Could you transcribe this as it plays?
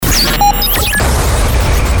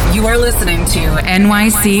You're listening to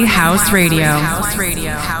NYC House Radio.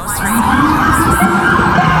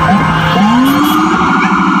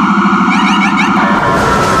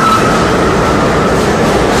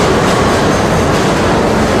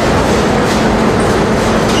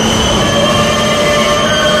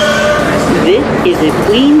 This is a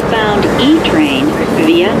Queens-bound E-train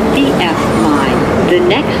via the F line. The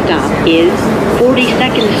next stop is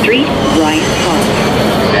 42nd Street, Bryce Park.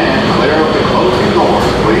 Stand clear of the closing doors,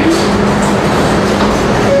 please.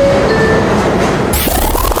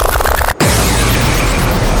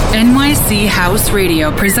 NYC House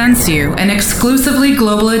Radio presents you an exclusively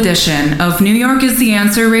global edition of New York is the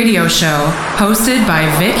Answer radio show, hosted by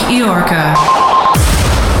Vic Iorca.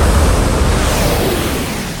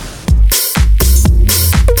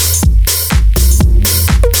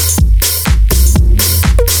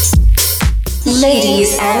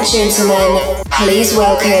 Ladies and gentlemen, please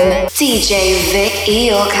welcome DJ Vic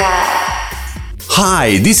Iorca.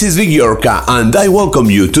 Hi, this is Vic Iorca and I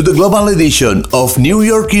welcome you to the global edition of New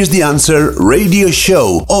York is the Answer radio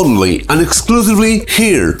show, only and exclusively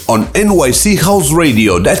here on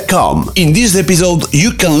nychouseradio.com. In this episode,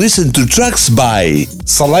 you can listen to tracks by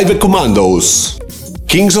Saliva Commandos,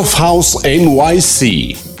 Kings of House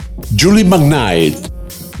NYC, Julie McKnight,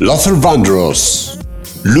 Luther Vandross,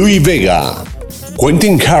 Louis Vega,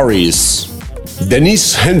 Quentin Harris,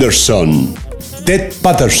 Denise Henderson, Ted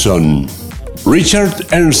Patterson, Richard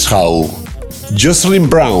Earnshaw, Jocelyn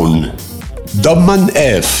Brown, Dubman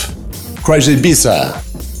F, Chris Ibiza,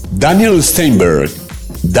 Daniel Steinberg,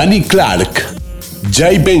 Danny Clark,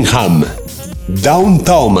 Jay Benham, Dawn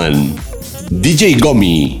Tallman, DJ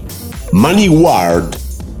Gomi, Manny Ward,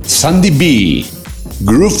 Sandy B,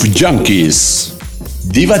 Groove Junkies,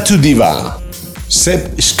 Diva to Diva,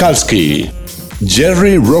 Seb Skalski,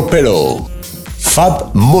 Jerry Ropero,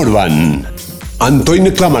 Fab Morvan,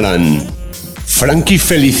 Antoine Clamaran, Frankie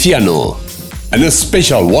Feliciano, and a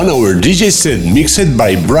special 1-hour DJ set mixed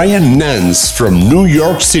by Brian Nance from New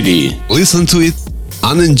York City. Listen to it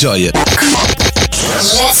and enjoy it.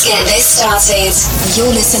 Let's get this started. You're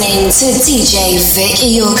listening to DJ Vic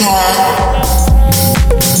Iorca. We'll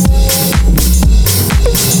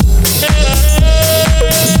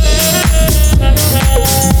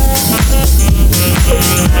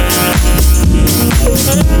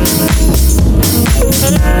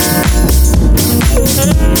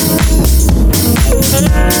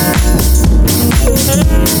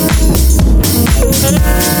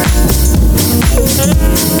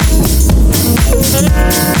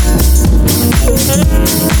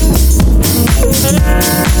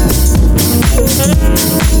be right back.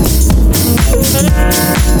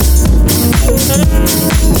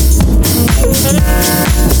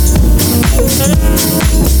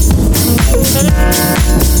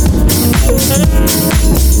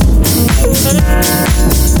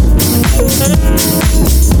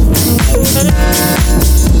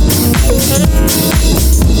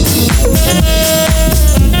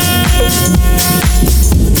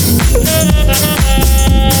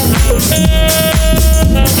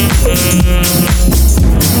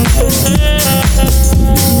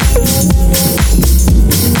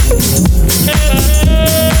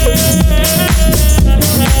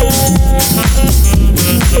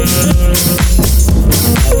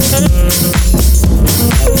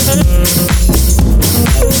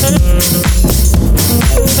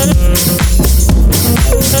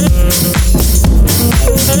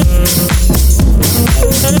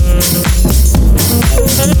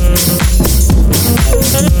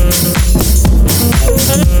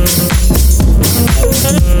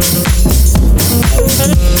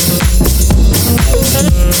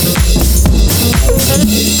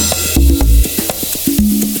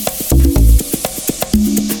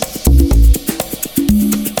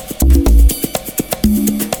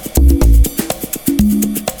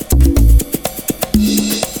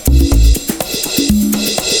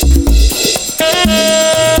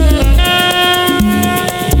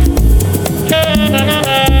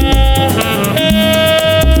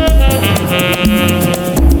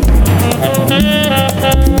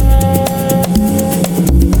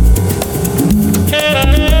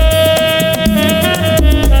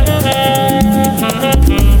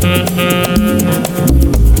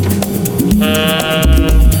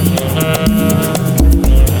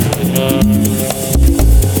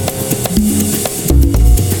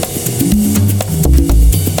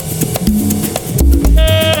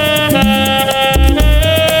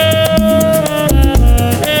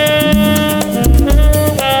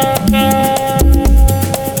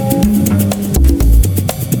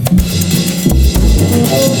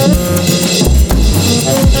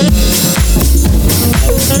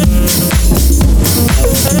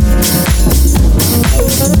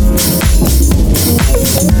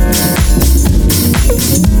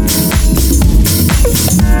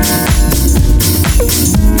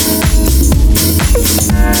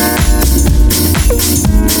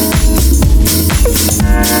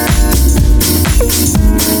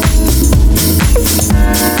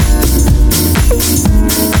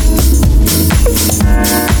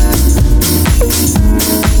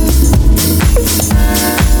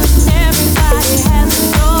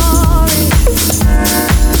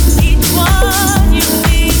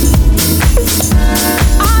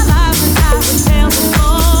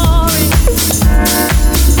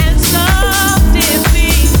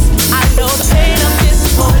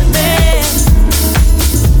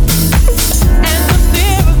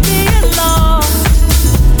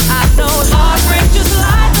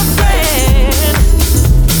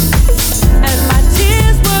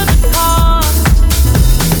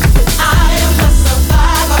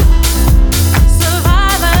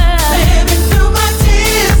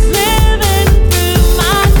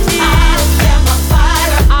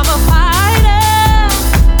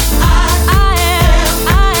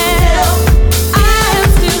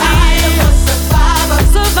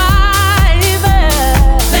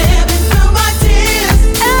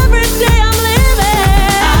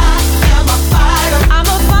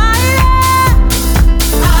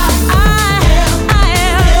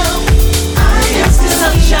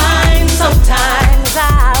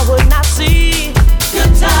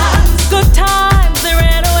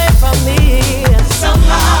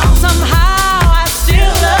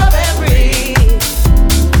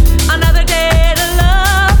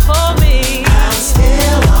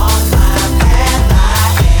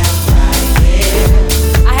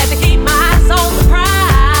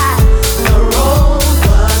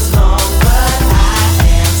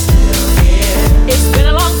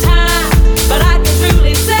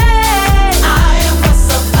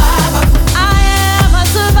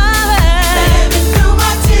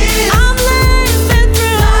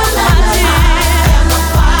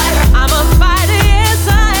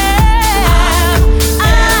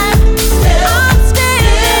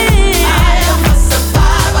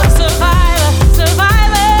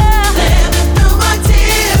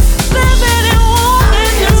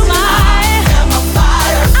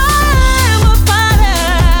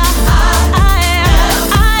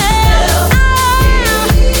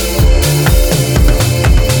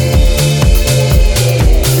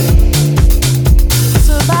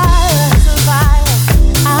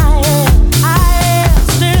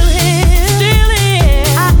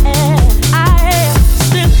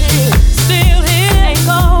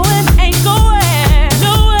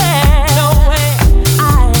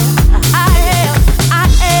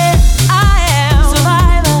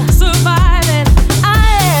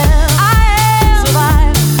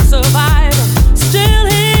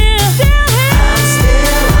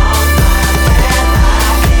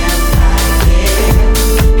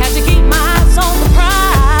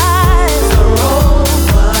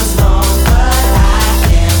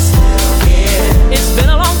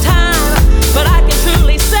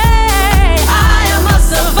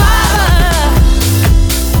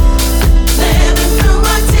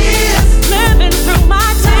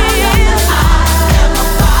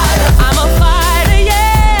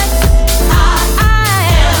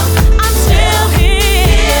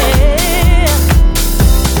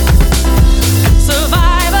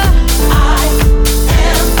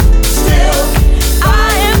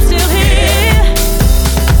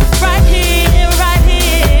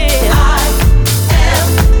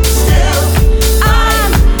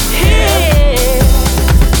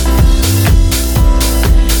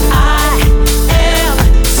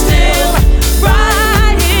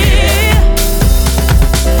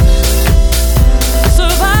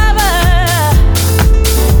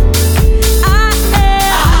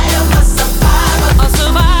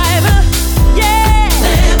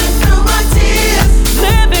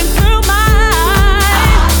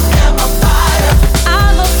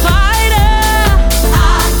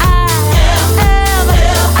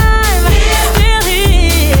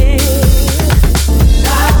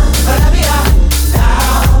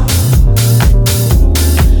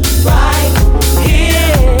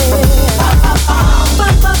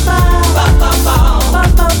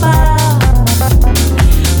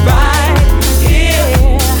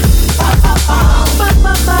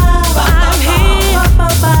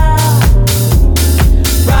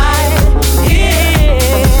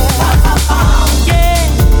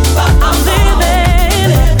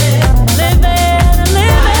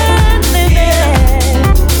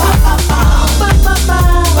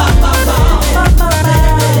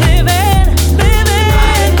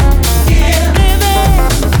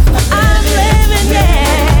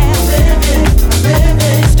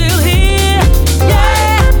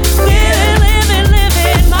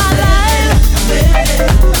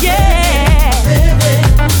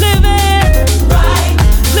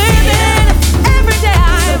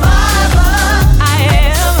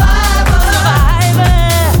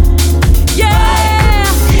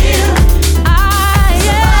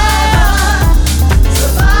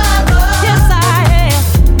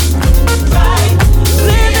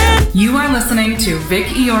 Vic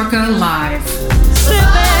Iorka Live.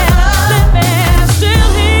 Slipping, still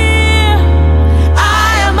here.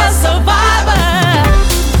 I am a survivor.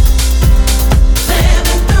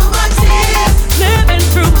 Living through my tears. Living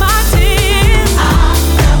through my tears. I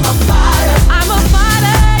am a fighter. I'm a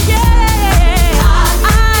fighter, yeah.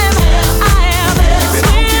 I am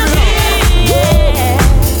still here.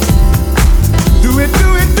 Do it, do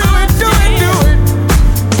it, do it, do it, do it.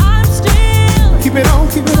 I'm still. Keep it on,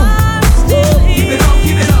 keep it on. I'm still here. Keep it on,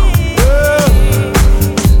 keep it on.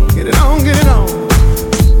 Get it on, get it on.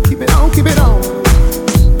 Keep it on, keep it on.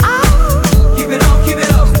 Keep it on, keep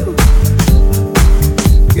it on.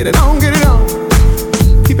 Get it on, get it on.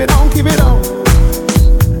 Keep it on, keep it on.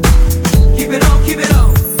 Keep it on, keep it on.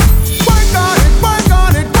 Work on it, work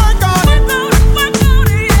on it, work on it. Work on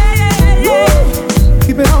it, yeah, yeah.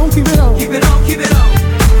 Keep it on, keep it on. Keep it on, keep it on.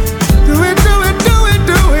 Do it, do it, do it,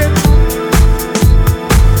 do it.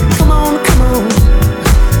 Come on, come on.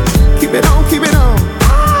 Keep it on, keep it on.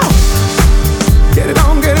 Get it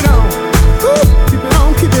on, get it on. Woo. Keep it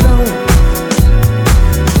on, keep it on.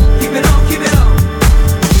 Keep it on, keep it on.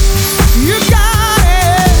 You got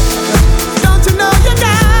it. Don't you know you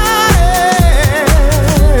got it?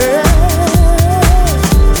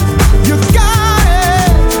 You got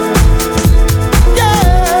it.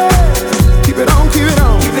 Yeah. Keep it on, keep it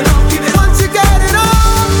on. Keep it on, keep it on. Once you get it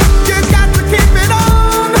on, you got to keep it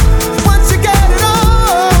on. Once you get it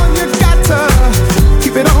on, you got to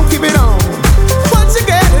keep it on, keep it on. Once you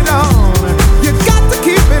get it on, you got to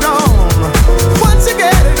keep it on. Once you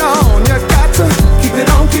get it on, you got to keep it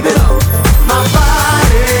on, keep it on. My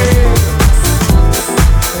body,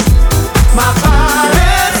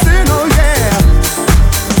 dancing, oh yeah.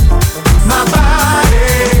 My body,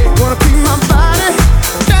 wanna keep my body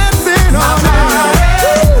dancing all night.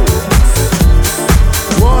 Woo.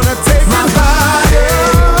 Wanna take my body,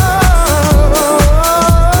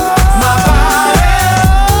 my body.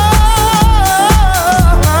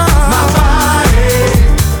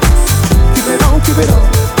 Keep it on, keep it on.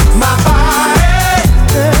 My body,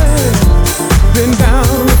 yeah. Been down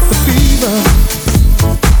with the fever.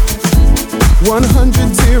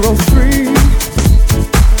 100.03.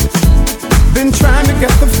 Been trying to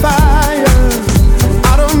get the fire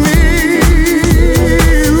out of me.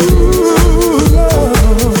 Ooh,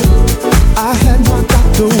 Lord. I had my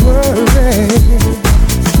doctor worried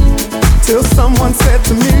till someone said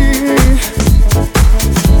to me,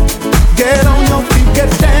 get on your feet, get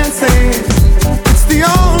dancing. It's the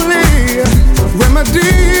only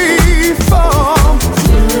remedy for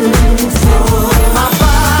my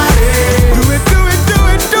body. Do it, do it, do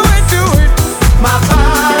it, do it, do it. My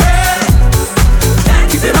body.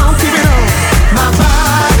 Keep it on, keep it on. My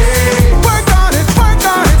body. Work on it, work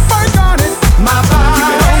on it, work on it. My body.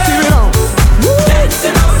 Keep it on, keep it on. Woo.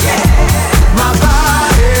 Dancing, oh yeah. My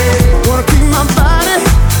body. Wanna keep my body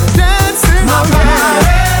dancing, my oh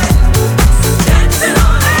yeah. Dancing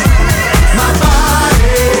on it. My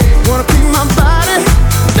body. Wanna keep my body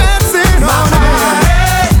dancing all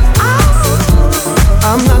night.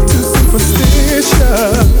 I'm not too superstitious,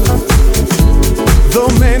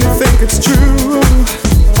 though many think it's true,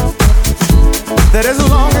 that as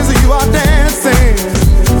long as you are dancing,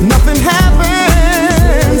 nothing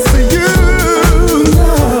happens to you.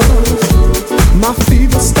 No. My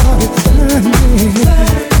fever started burning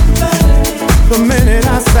the minute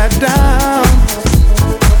I sat down,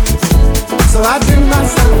 so I did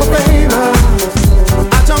myself a favor.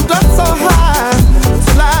 I jumped up so high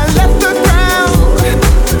till I left the ground.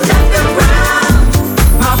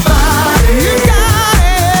 My body, you got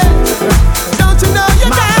it. Don't you know you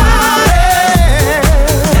got it?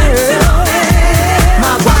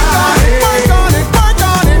 My body, work on it, work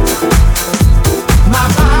on it. My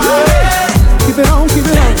body, keep it on, keep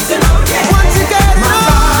it on. Once you get it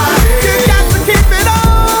on, you got to keep it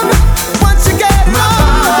on. Once you get it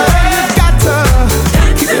on, you got to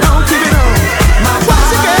keep it on, keep it on. Once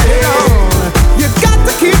you get it on.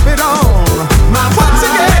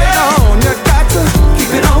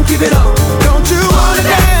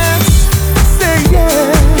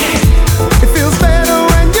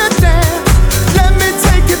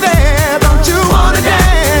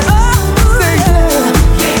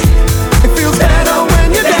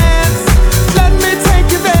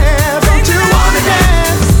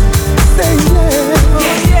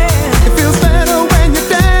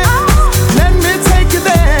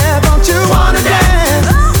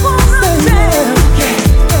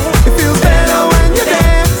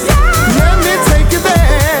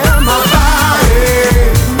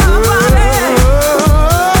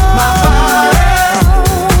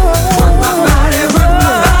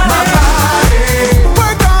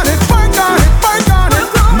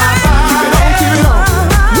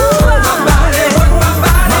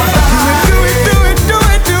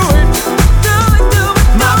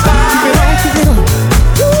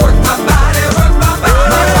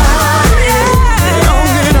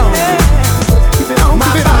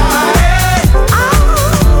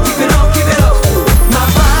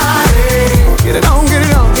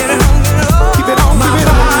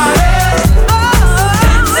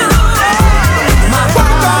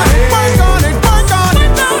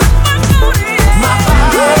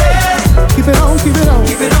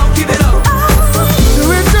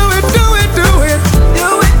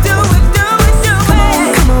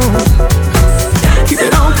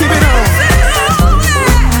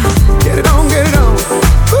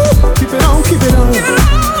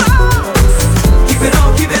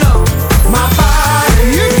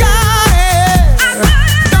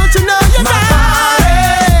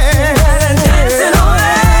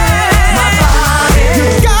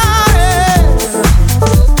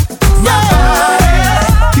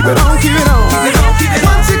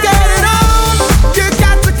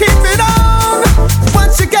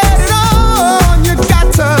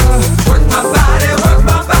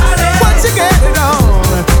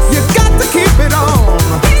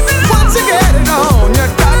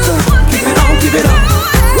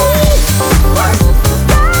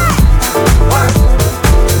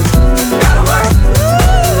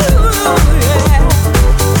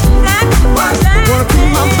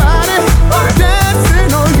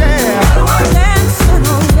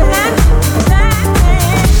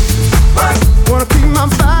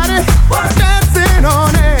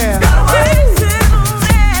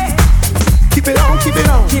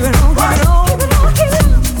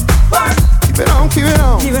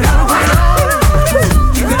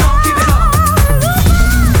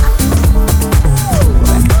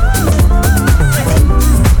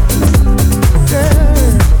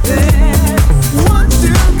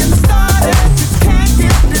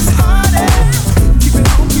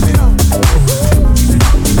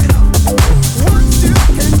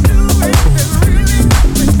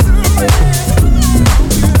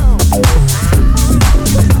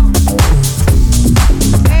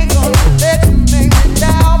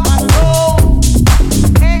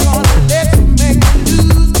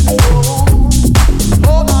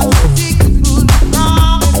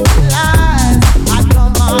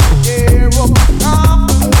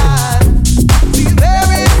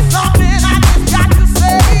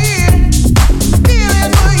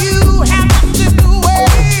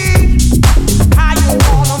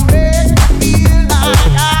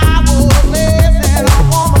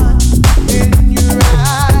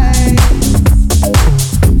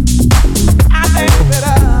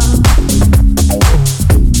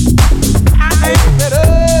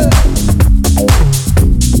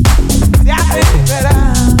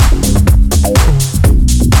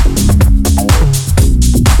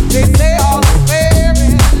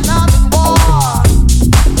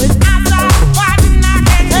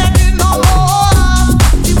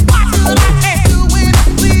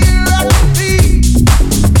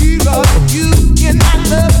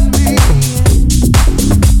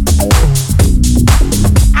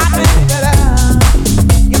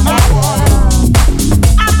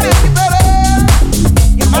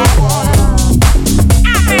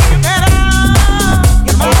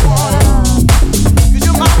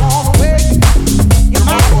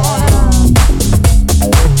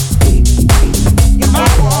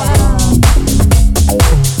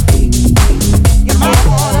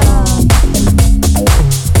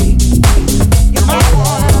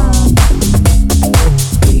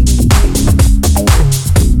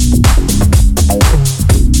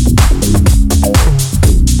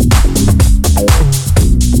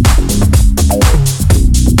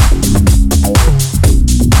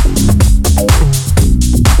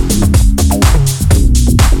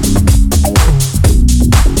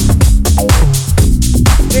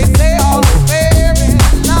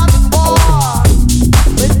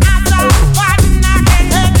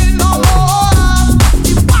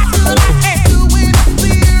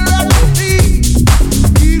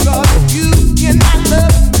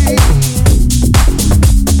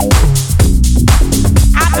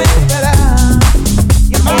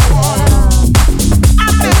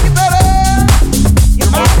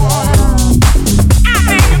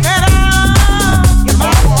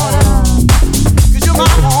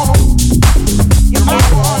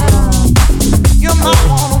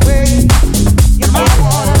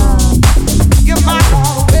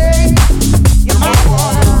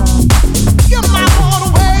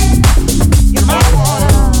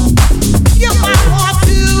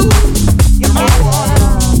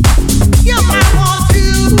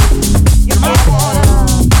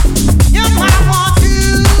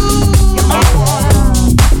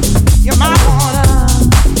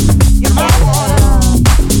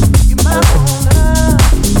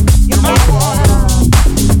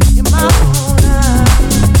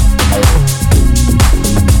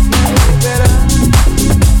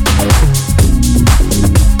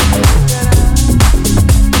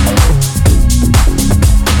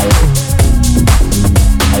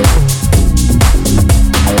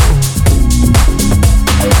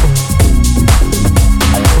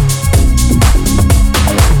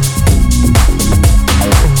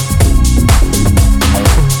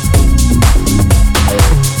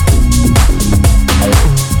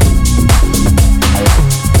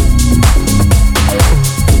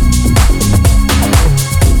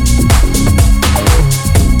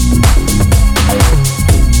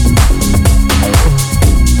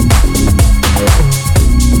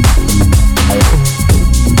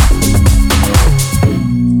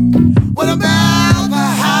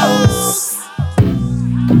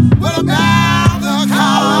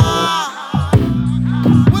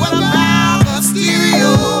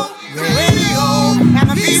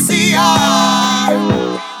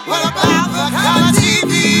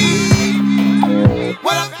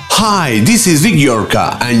 Hi, this is Vic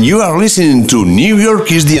Yorka, and you are listening to New York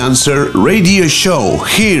is the Answer radio show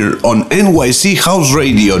here on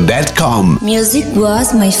nychouseradio.com. Music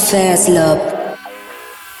was my first love.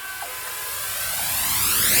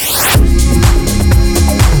 I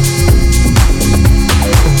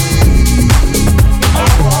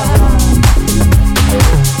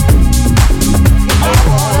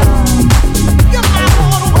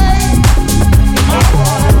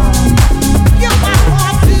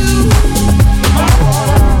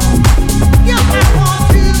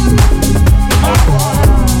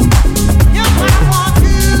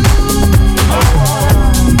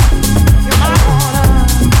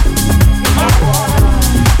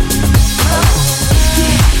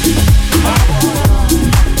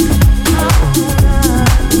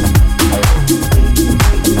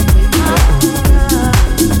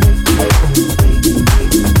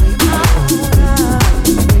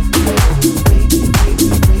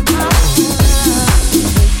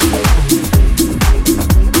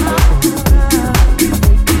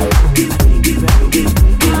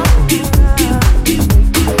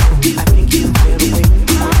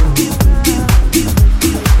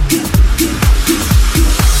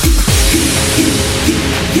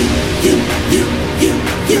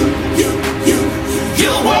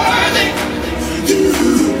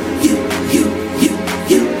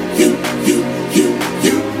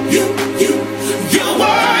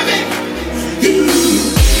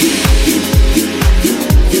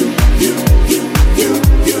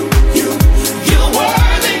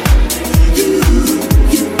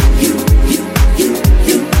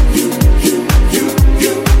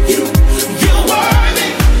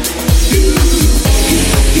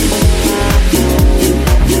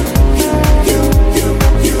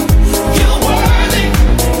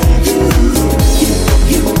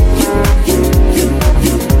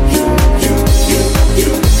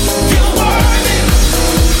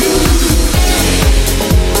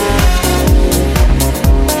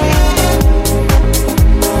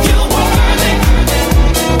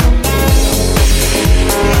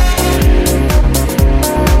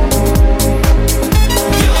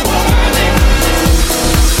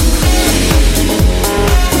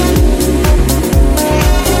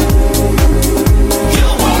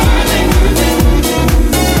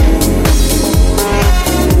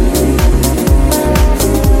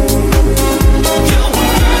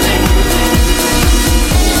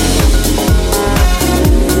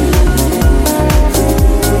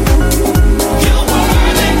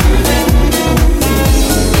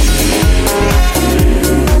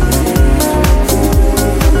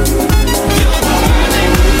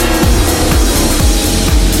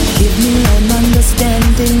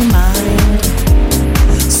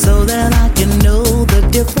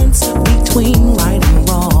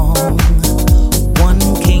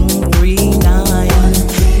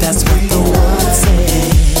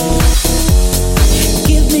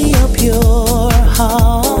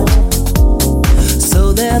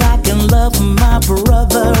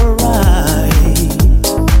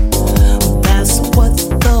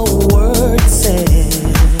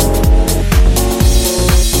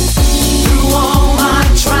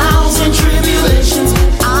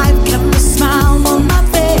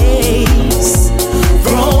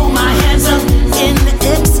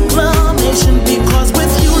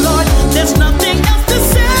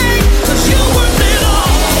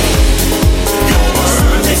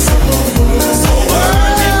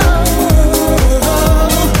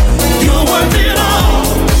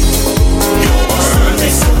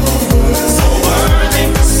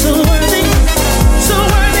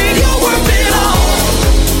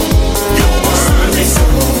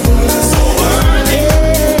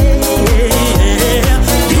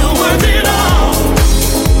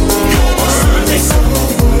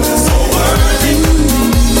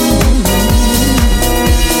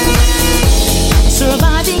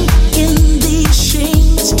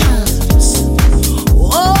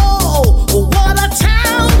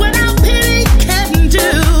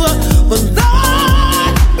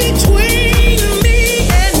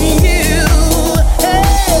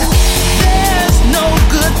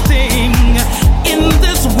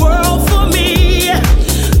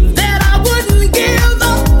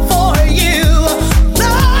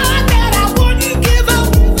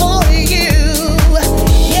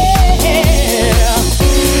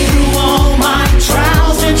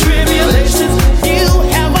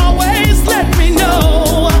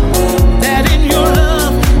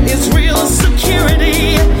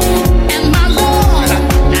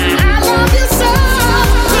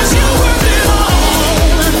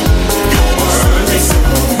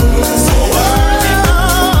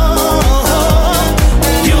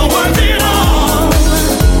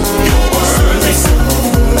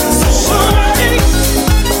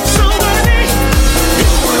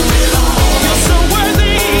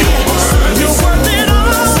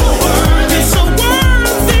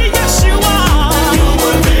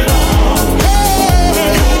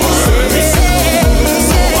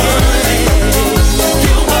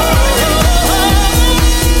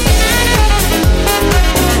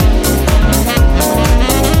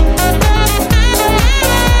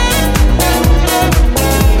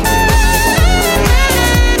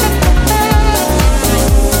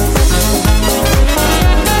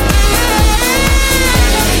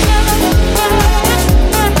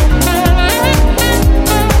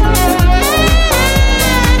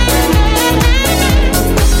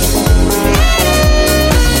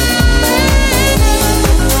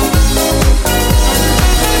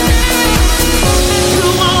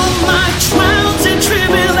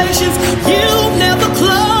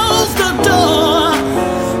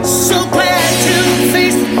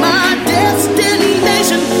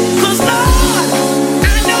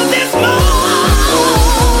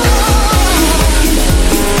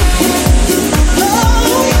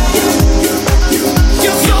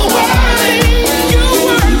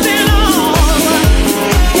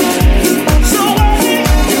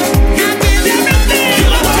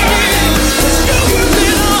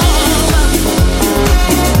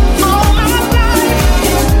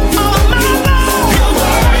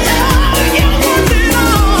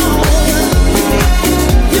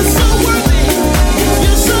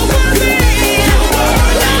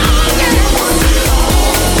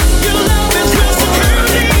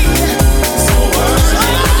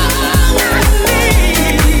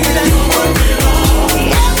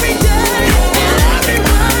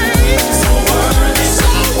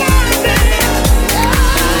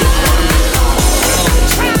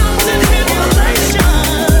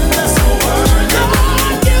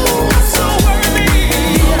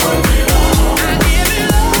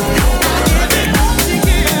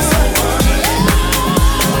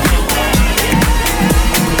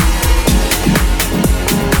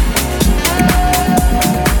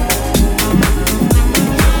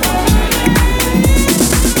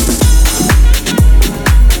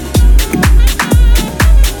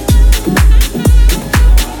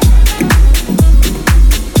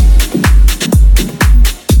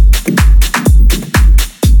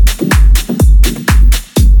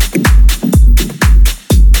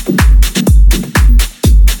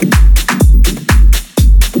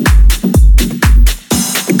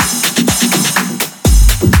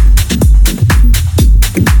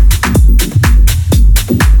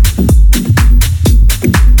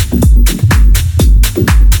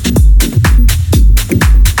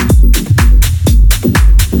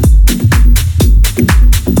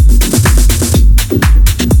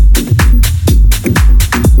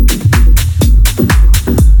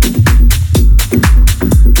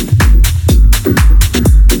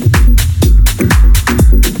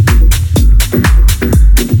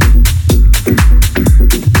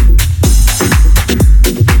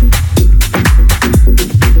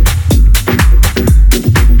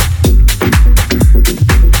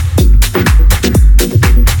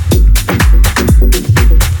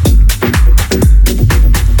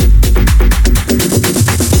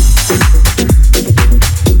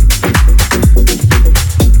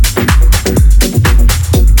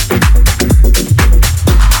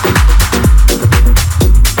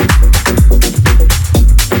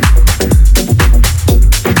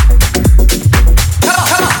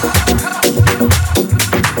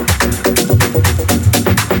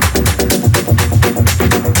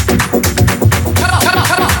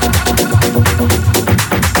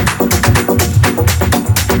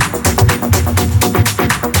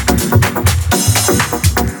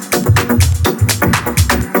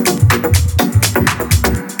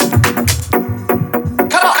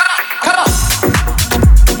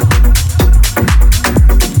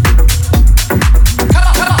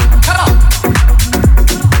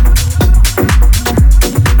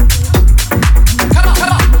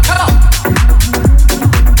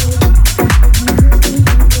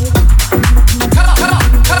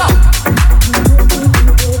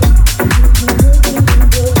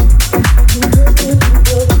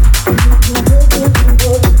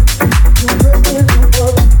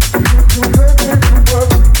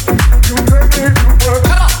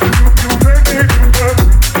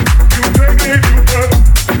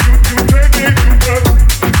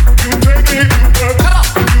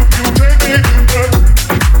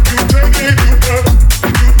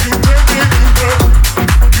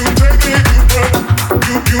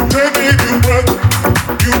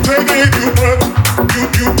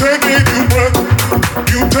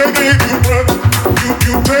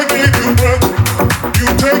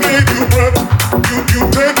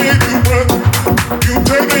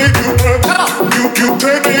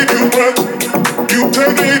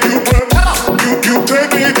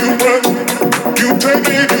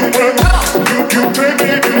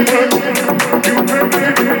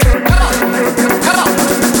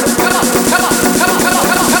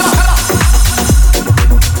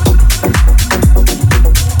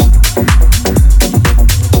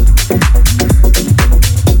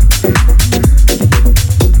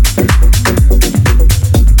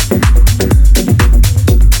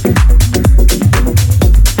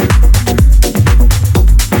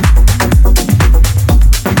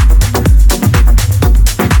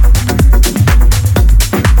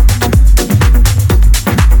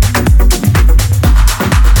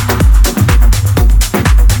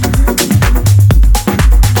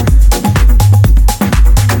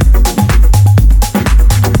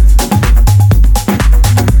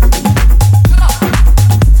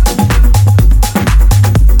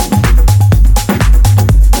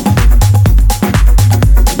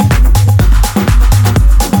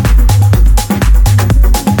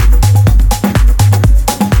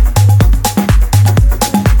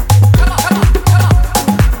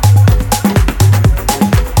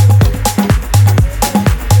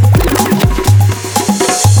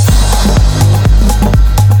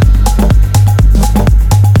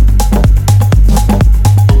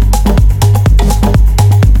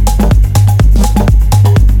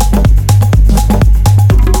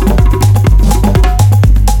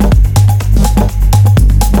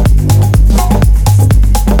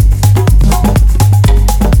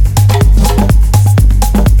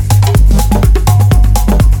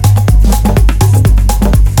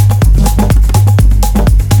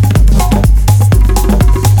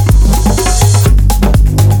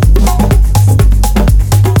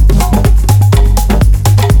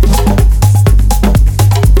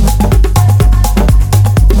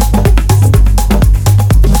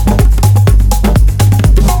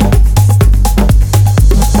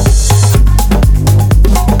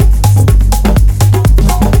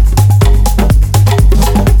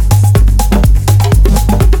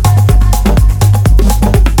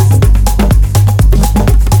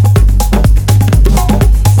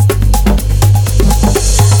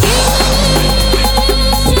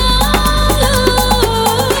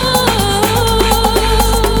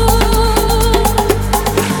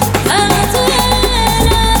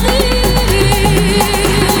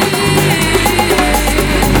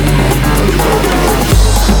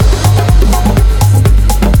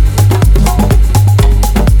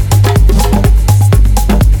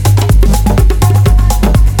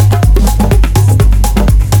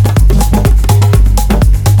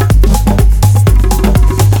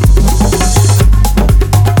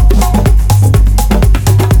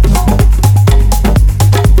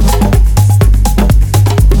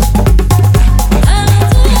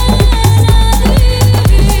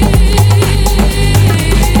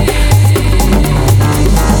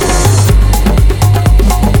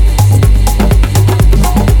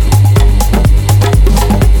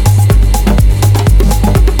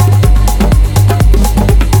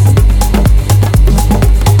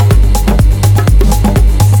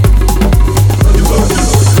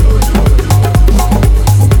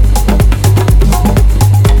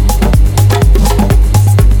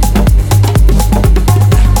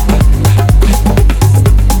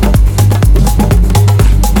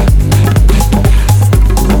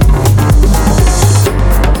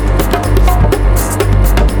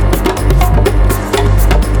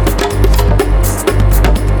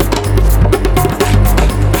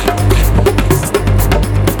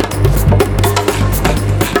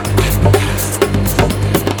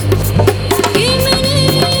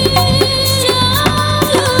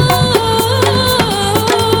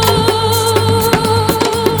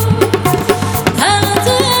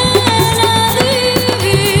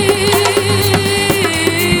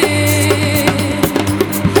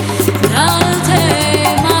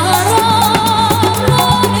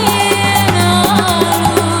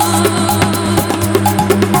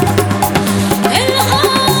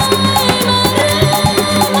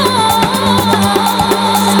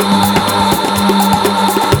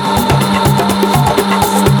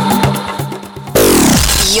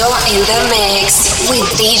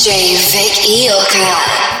DJ Vic Iorka.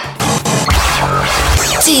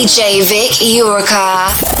 DJ Vic Iorka.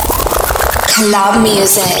 Club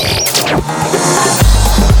music.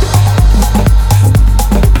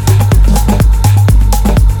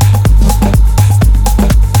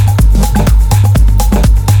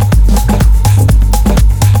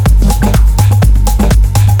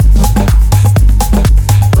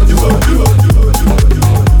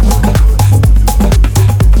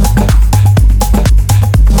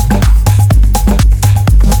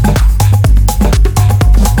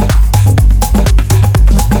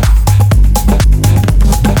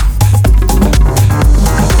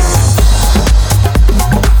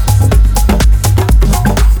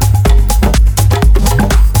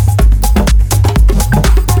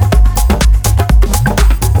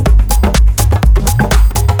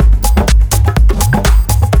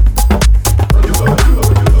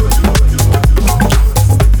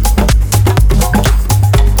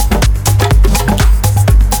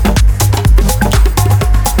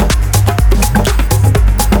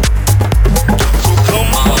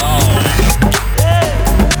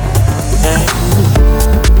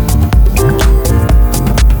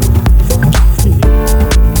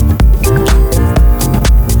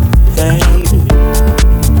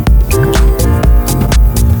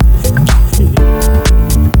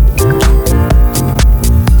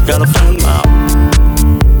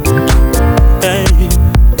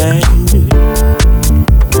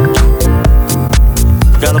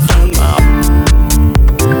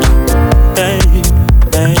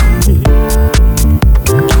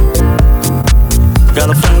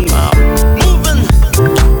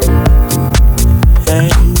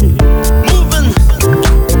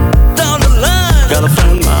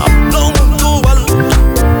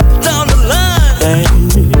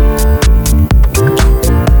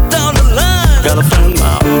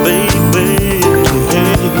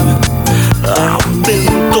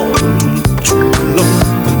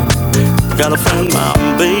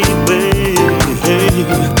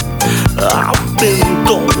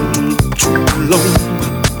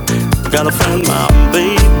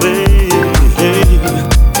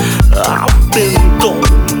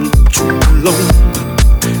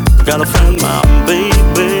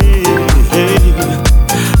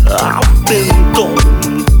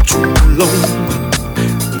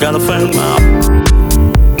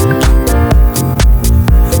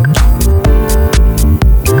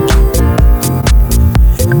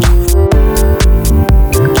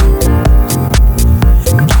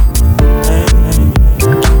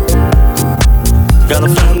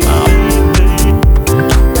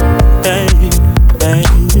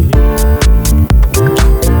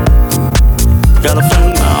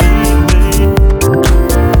 find my baby.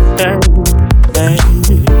 Hey, hey.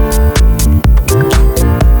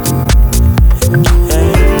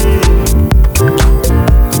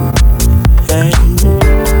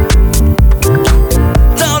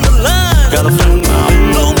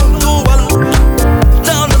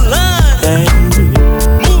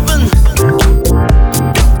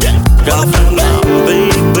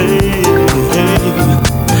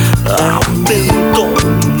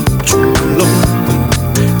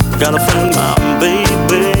 Gotta find my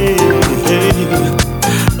baby.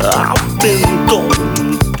 I've been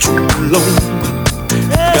gone too long.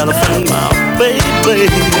 Gotta find my baby.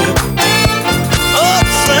 Oh,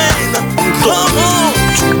 say that come on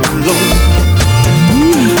too long.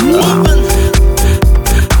 Moving.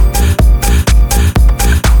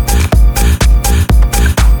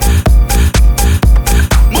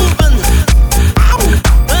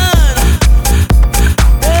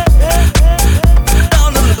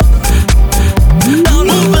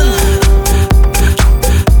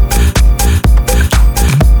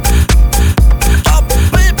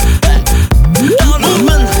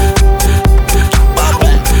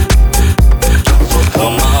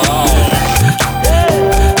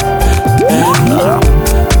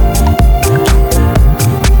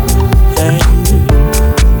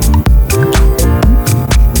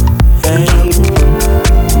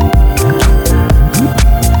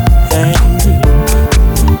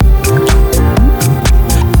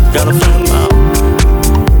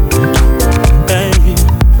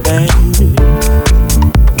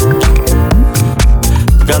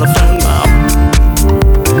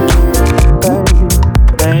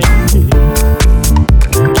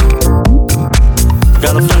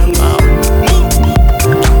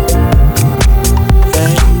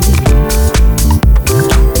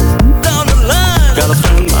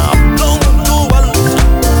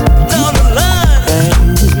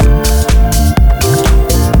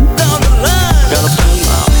 Down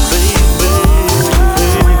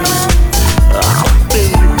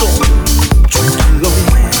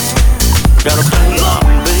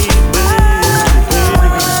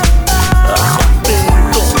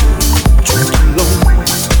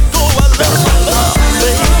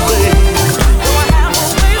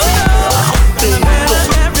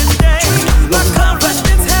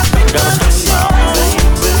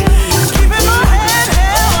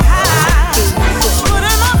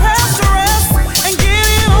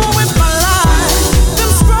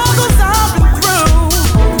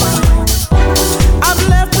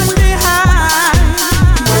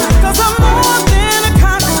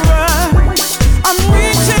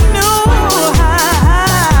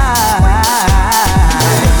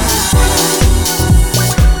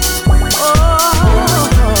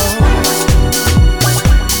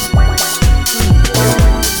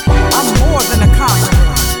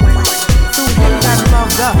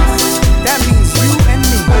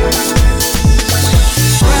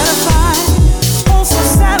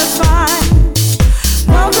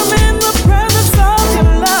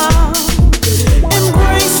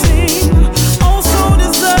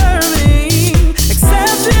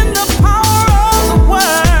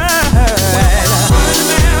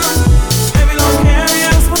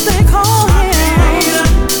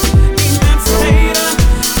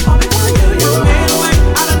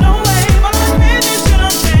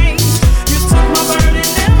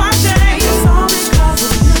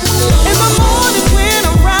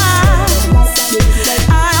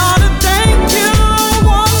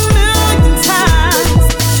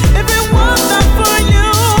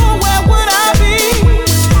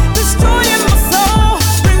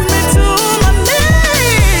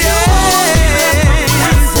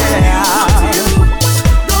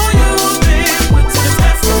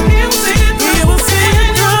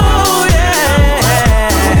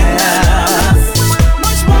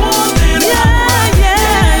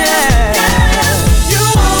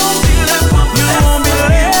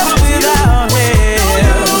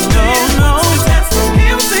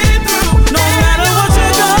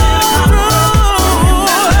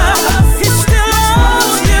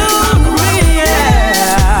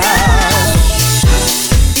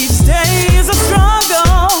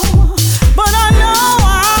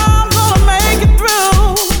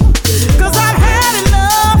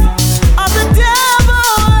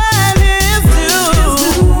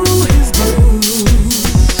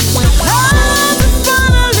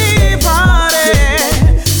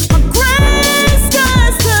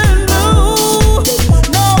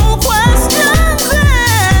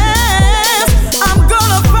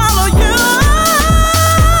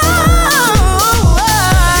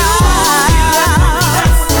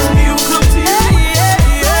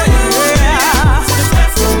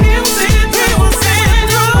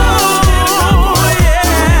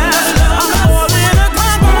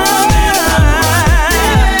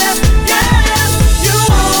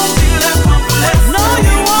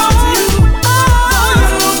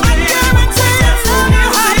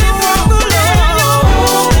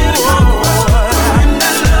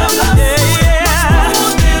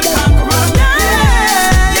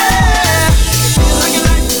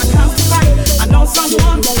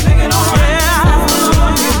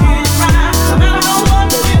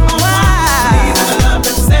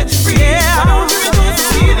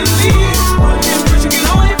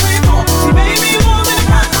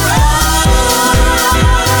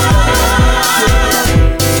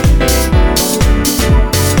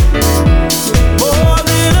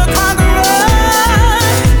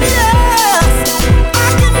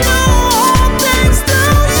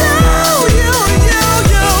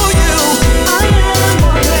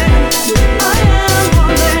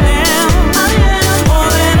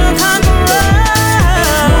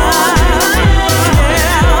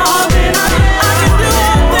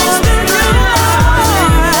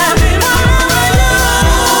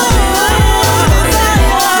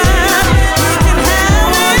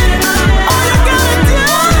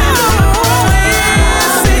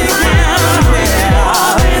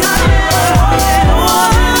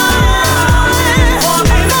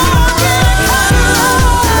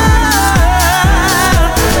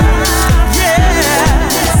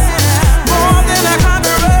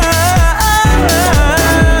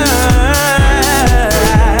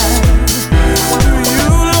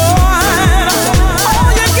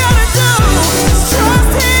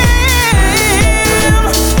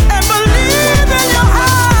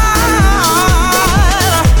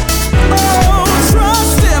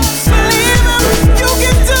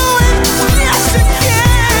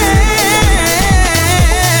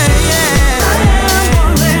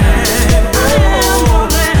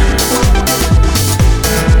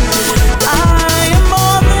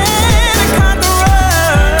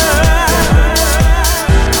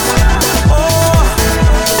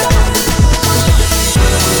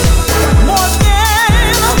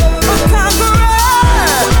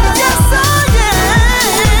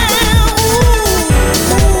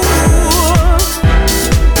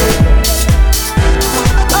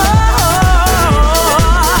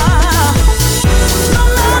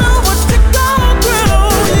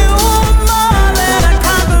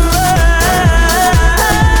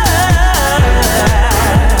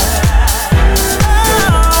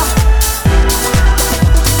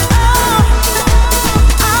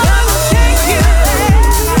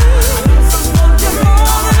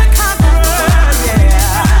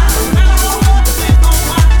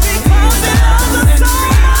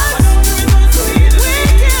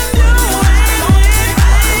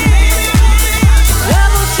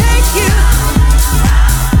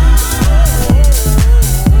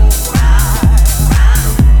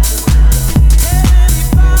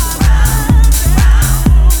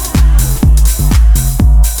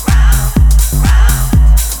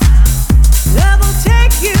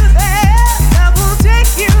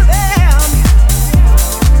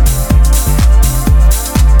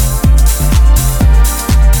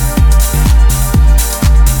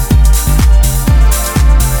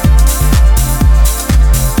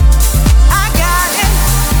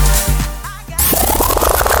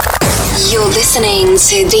listening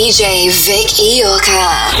to DJ Vic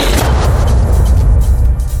Iorka.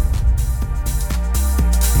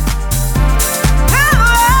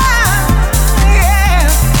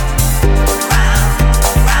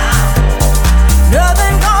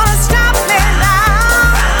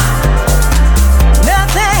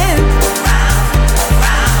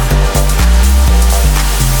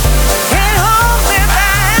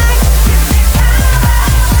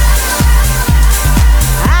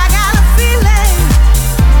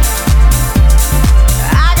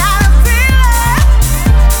 I got a feeling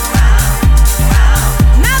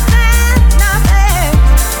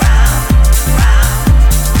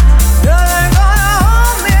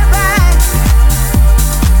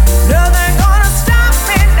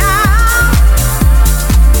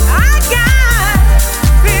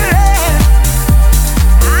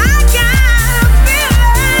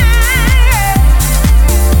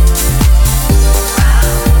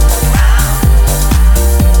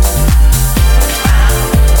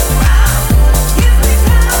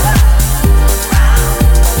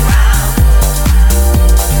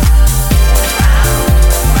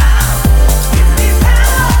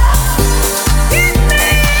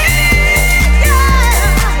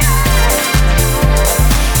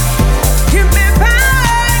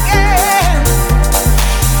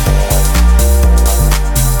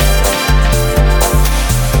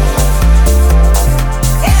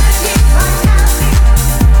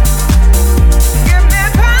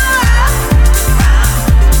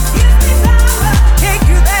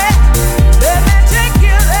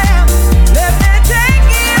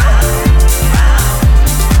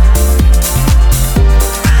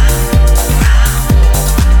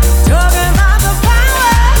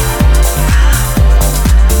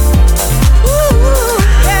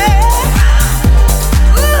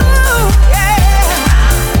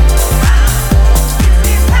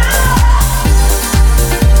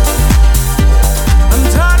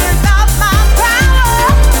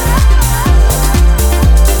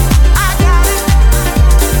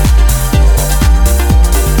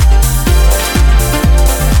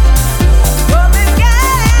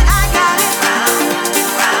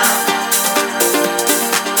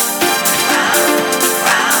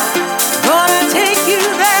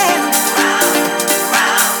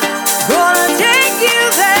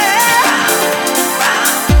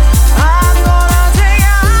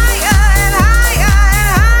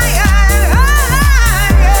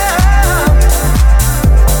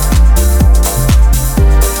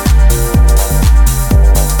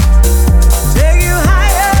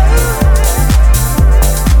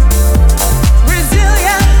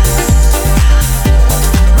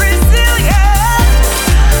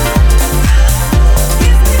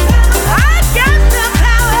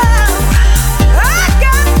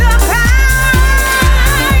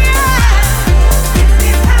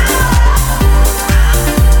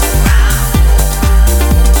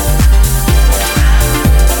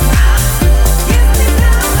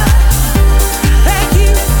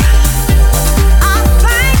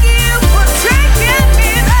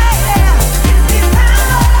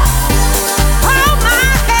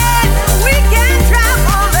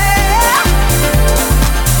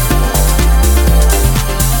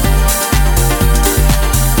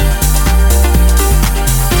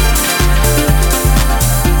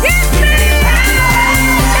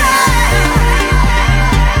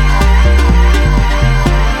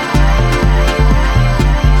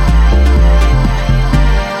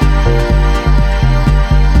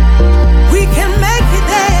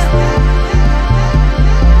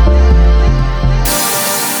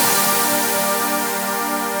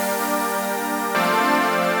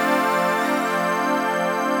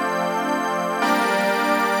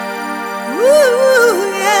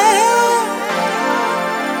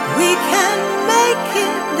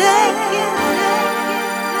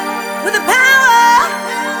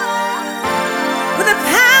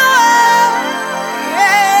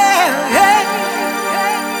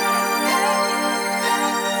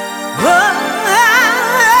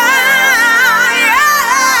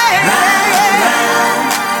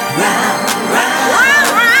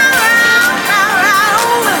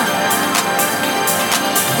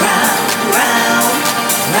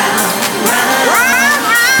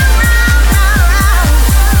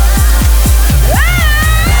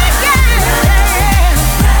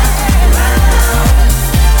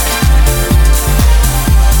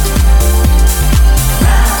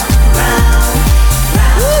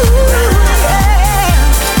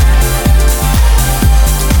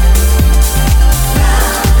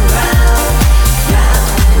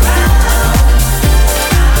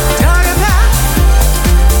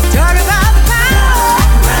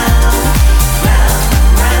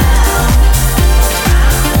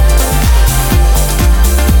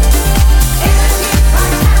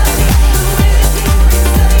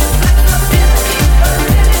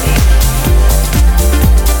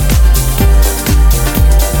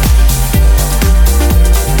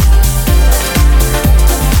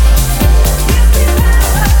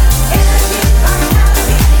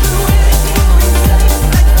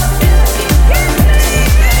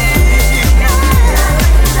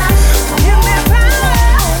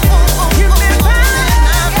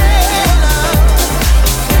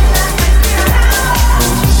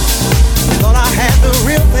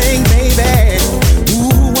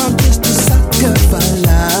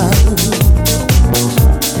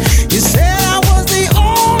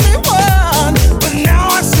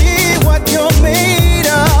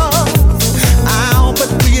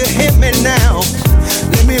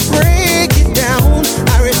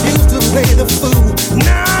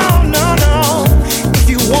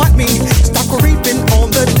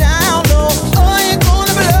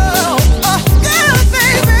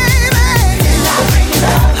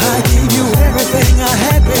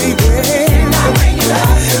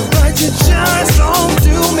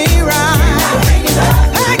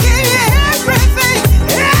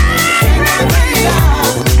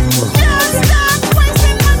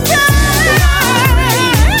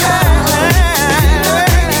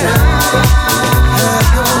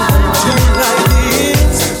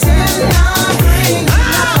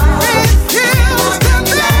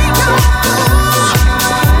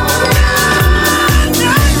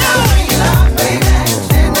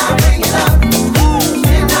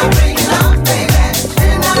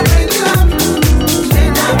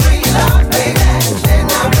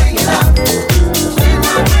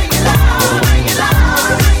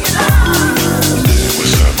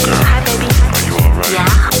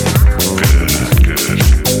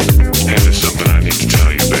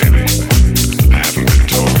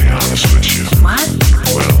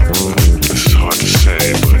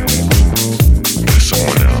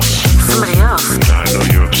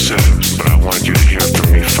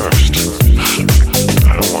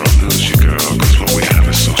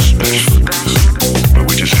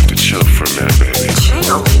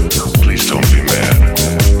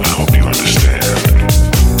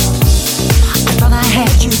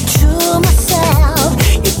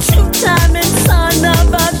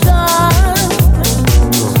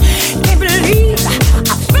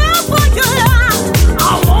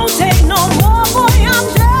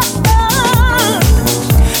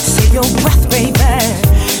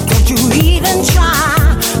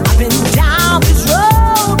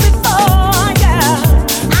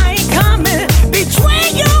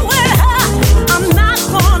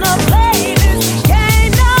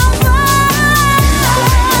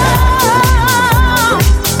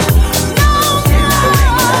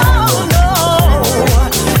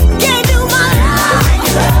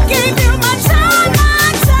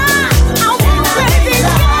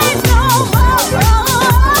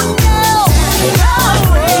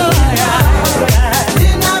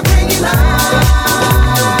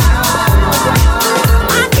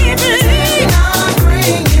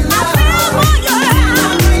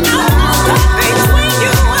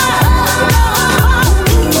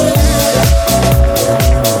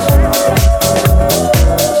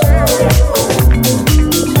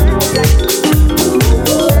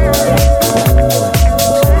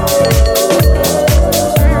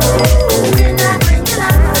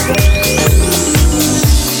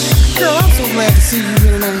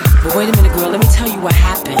Wait a minute, girl, let me tell you what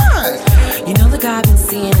happened. What? You know the guy I've been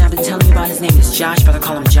seeing, I've been telling you about, his name is Josh, but I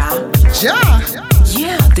call him Ja. Ja?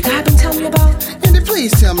 Yeah, the guy I've been telling you about? Andy,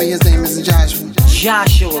 please tell me his name isn't Joshua.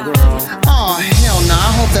 Joshua, girl. Oh, hell no.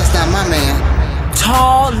 I hope that's not my man.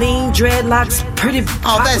 Tall, lean, dreadlocks, pretty...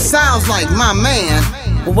 Oh, that sounds like my man.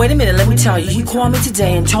 Well, wait a minute, let me tell you. He called me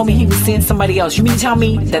today and told me he was seeing somebody else. You mean to tell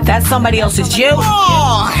me that somebody else is you?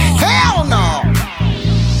 Oh, hell no.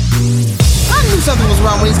 I knew something was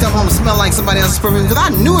wrong when he's come home and smelled like somebody else's perfume because I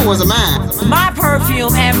knew it wasn't mine. My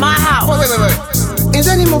perfume at my house. Wait. Is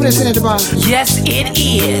that him over there sitting at the bar? Yes, it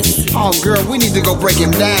is. Oh, girl, we need to go break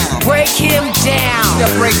him down. Break him down.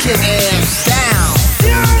 Yeah, break his ass down.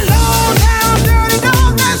 You're a low down, dirty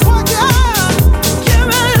dog, that's what you are. You're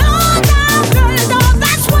a low down, dirty dog,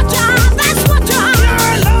 that's what you are. That's what you are. You're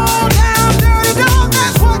a low down, dirty dog,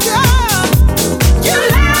 that's what you are. You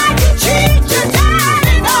lie, you cheat, you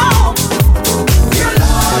dirty dog. You're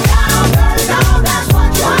low down, dirty dog, that's what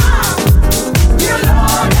you are. You're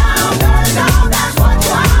low down, dirty dog, that's what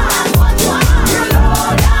you are. That's what you are. You're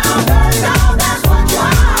low down, dirty dog, that's what you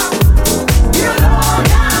are. You're low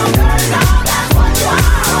down, dirty dog, that's what you are.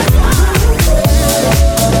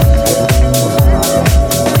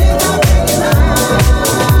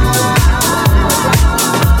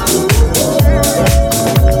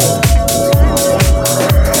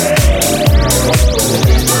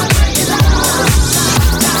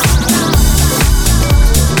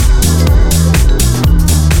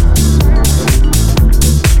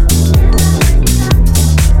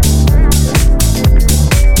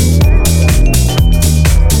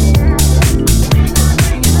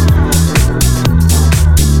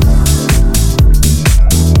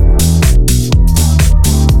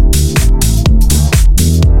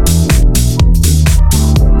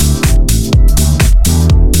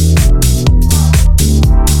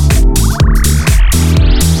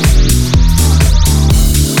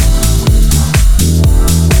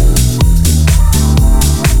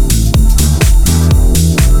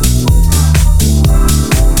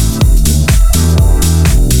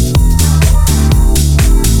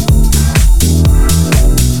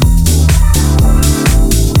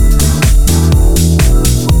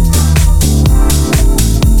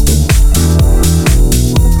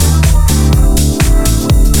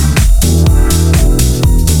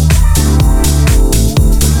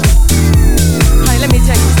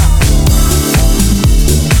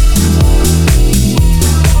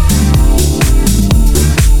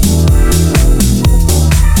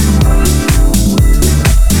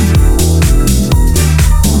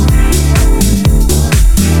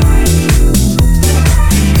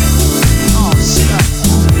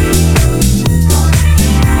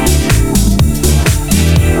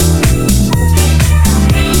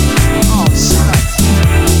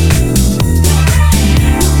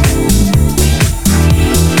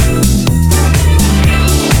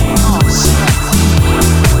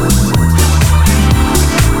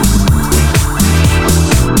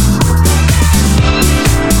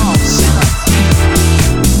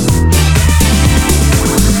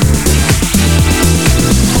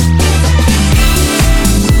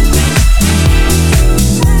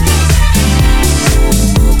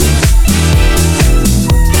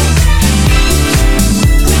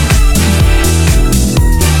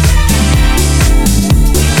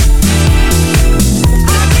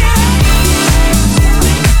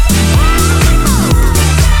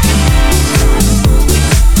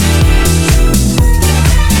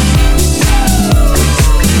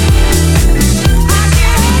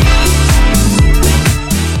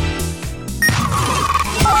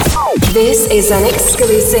 This is an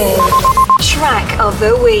exclusive track of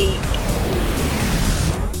the week.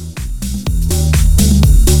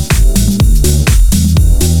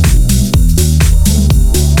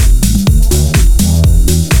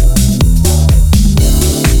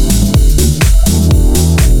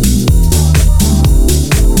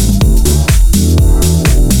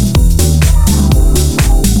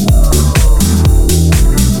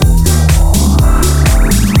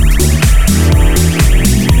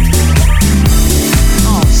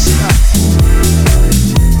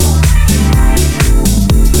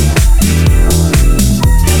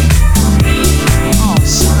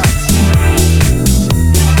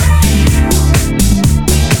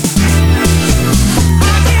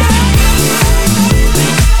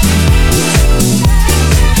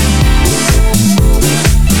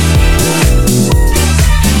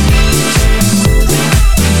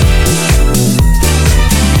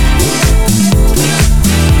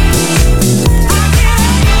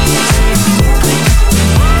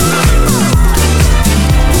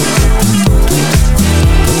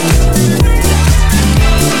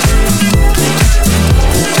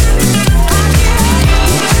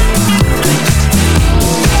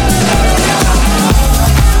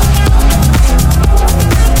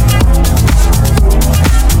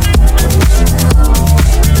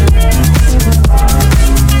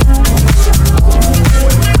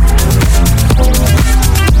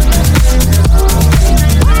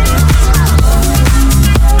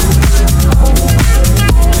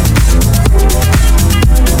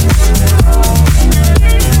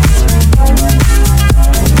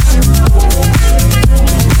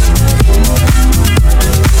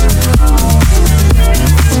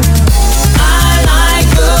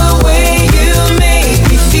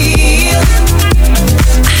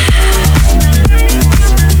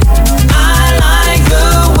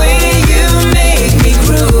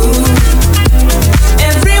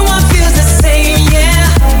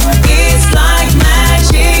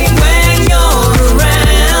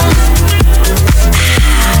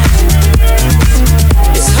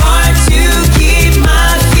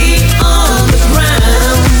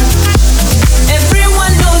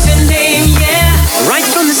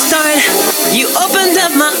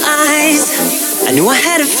 I knew I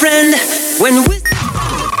had a friend when we...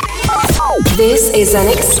 This is an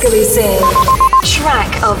exclusive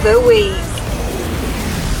track of the week.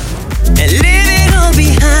 And leave it all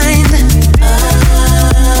behind.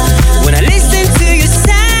 When I listen to your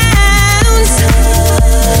sounds,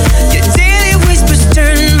 your daily whispers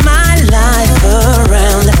turn my life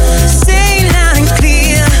around. Say loud and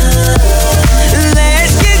clear,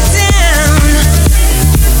 let's get down.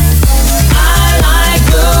 I like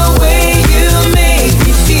the way you make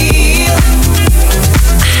me feel.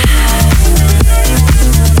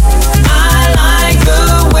 I like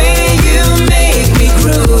the way you make me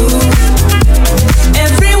groove.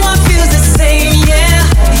 Everyone feels the same, yeah.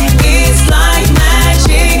 It's like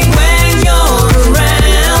magic when you're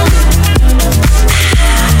around.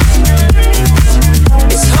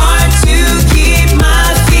 It's hard to keep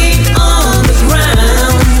my feet on the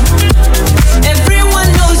ground. Everyone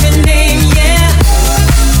knows your name, yeah.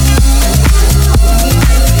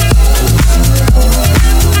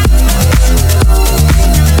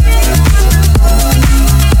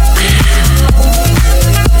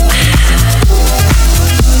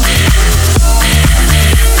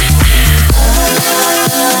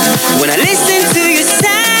 When I listen to your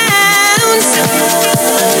sounds,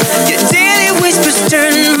 your daily whispers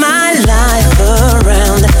turn my life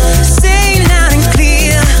around. Say loud and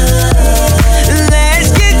clear,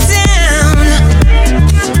 let's get down.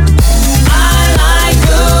 I like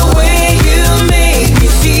the way you make me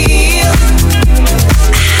feel.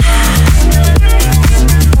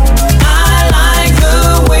 I like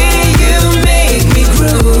the way you make me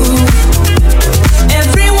groove.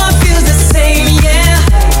 Everyone feels the same, yeah.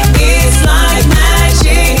 It's like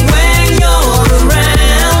magic when you're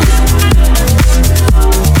around.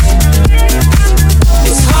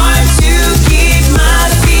 It's hard to keep my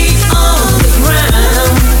feet on the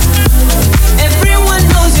ground. Everyone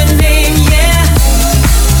knows your name, yeah.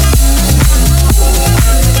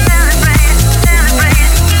 Celebrate, celebrate,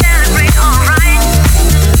 celebrate, alright.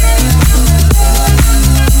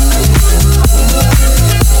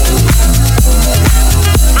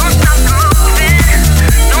 Don't stop the moving,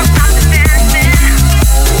 don't stop the dancing.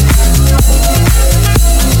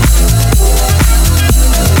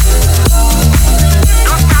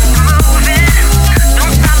 Don't stop the moving,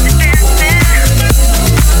 don't stop the dancing.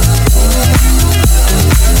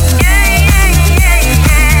 Yeah, yeah, yeah,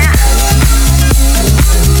 yeah.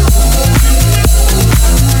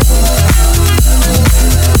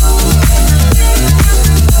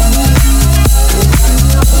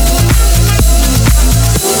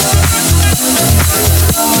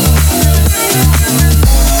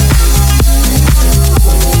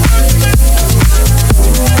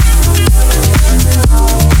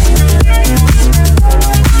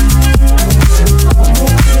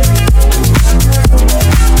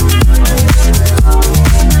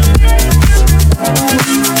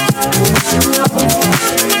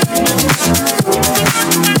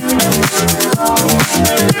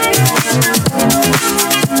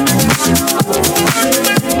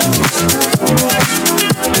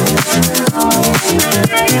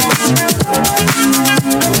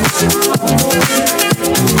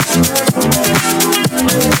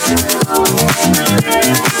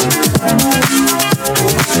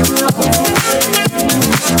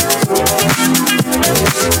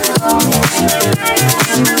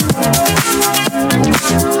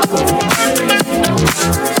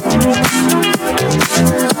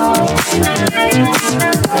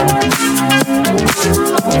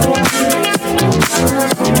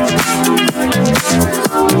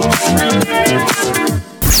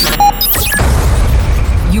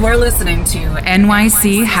 You are listening to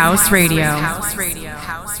NYC House Radio.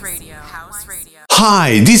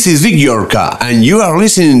 Hi, this is Vic Yorka, and you are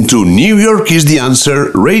listening to New York is the Answer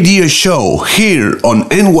radio show here on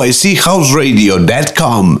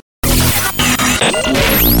nychouseradio.com.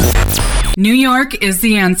 New York is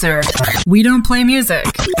the answer. We don't play music.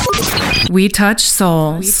 We touch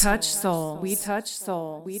souls. We touch souls. We touch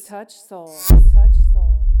souls. We touch souls. We touch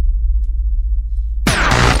souls.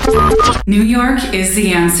 New York is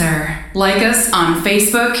the answer. Like us on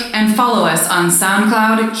Facebook and follow us on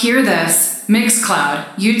SoundCloud, Hear This, Mixcloud,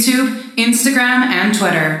 YouTube, Instagram, and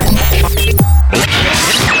Twitter.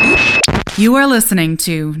 You are listening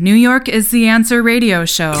to New York is the Answer radio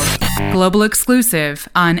show, global exclusive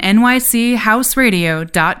on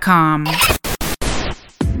nychouseradio.com.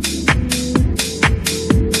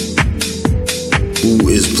 Who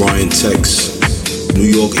is Brian Tex? New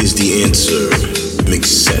York is the answer. Mix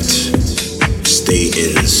set. Stay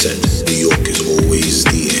in set. New York is always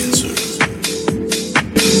the answer.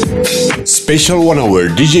 Special 1 hour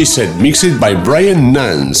DJ set mixed by Brian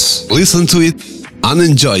Nance. Listen to it and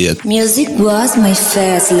enjoy it. Music was my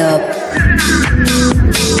first love.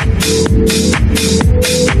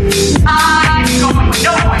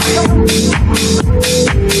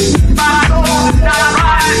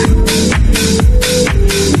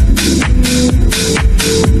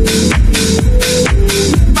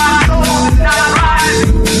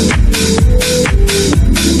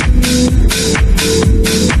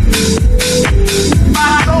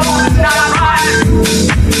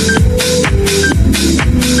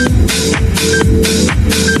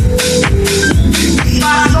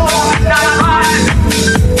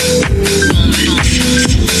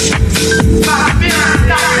 My spirit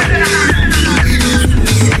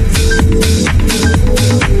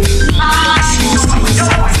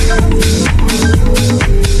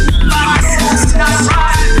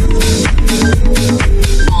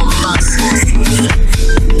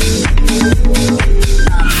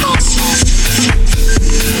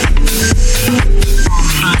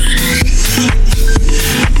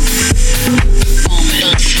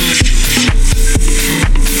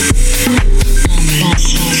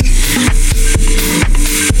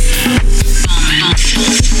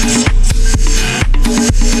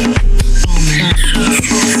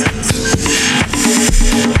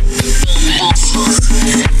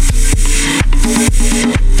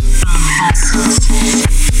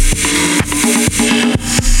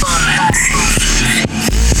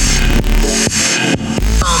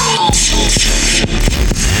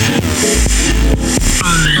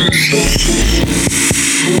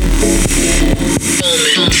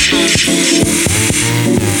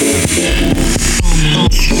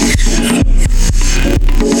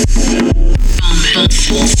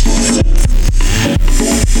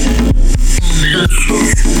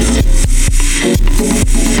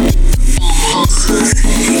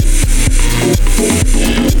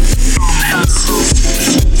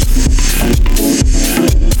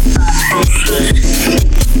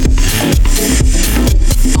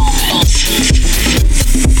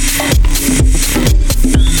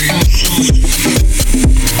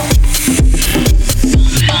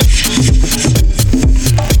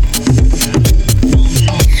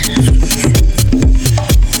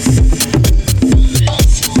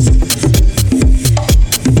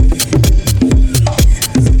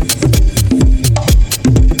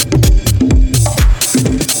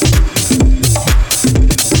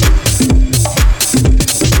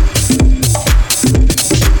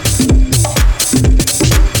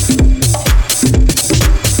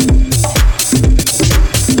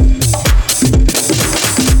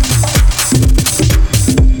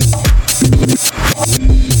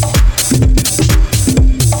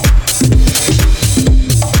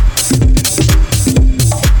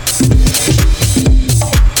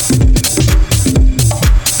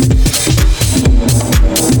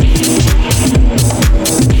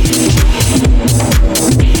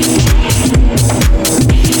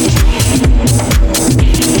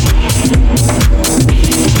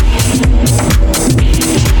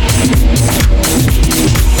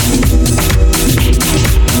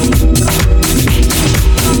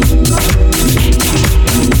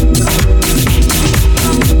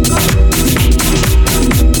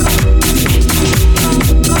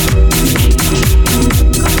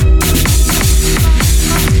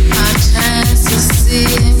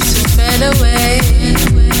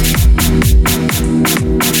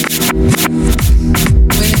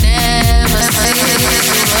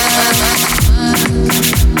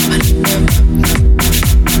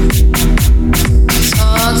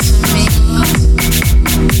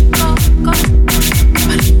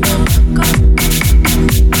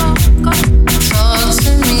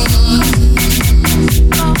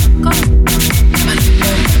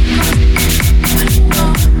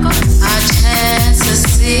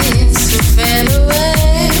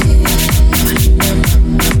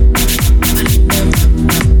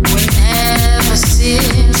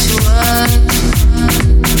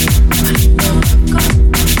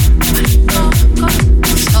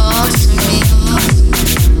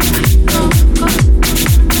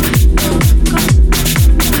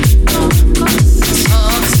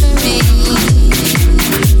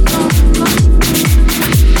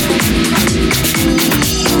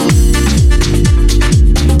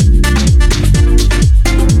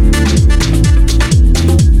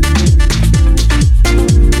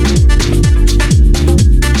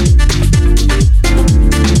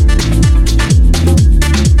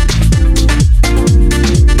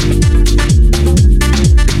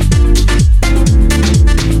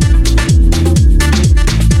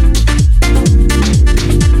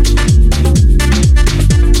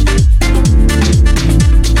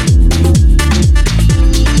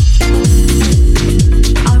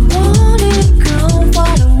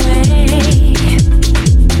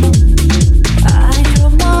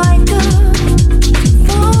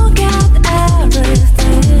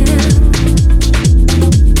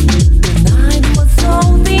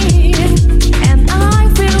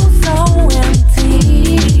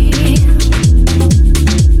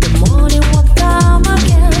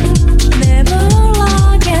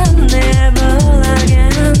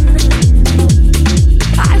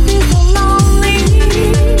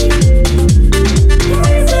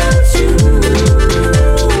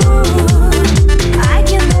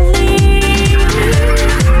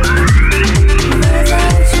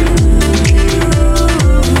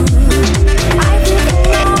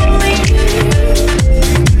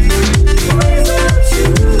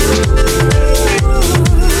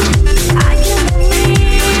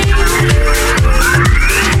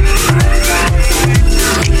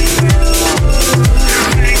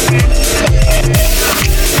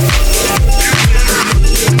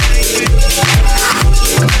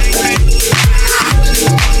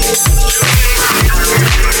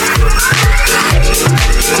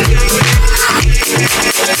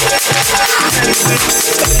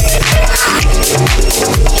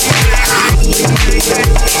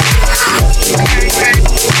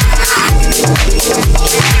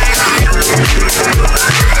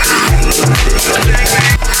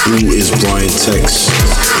Who is Brian Tex?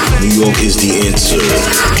 New York is the answer.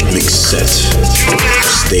 Mix set.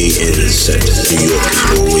 Stay in set. New York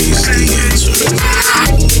is always the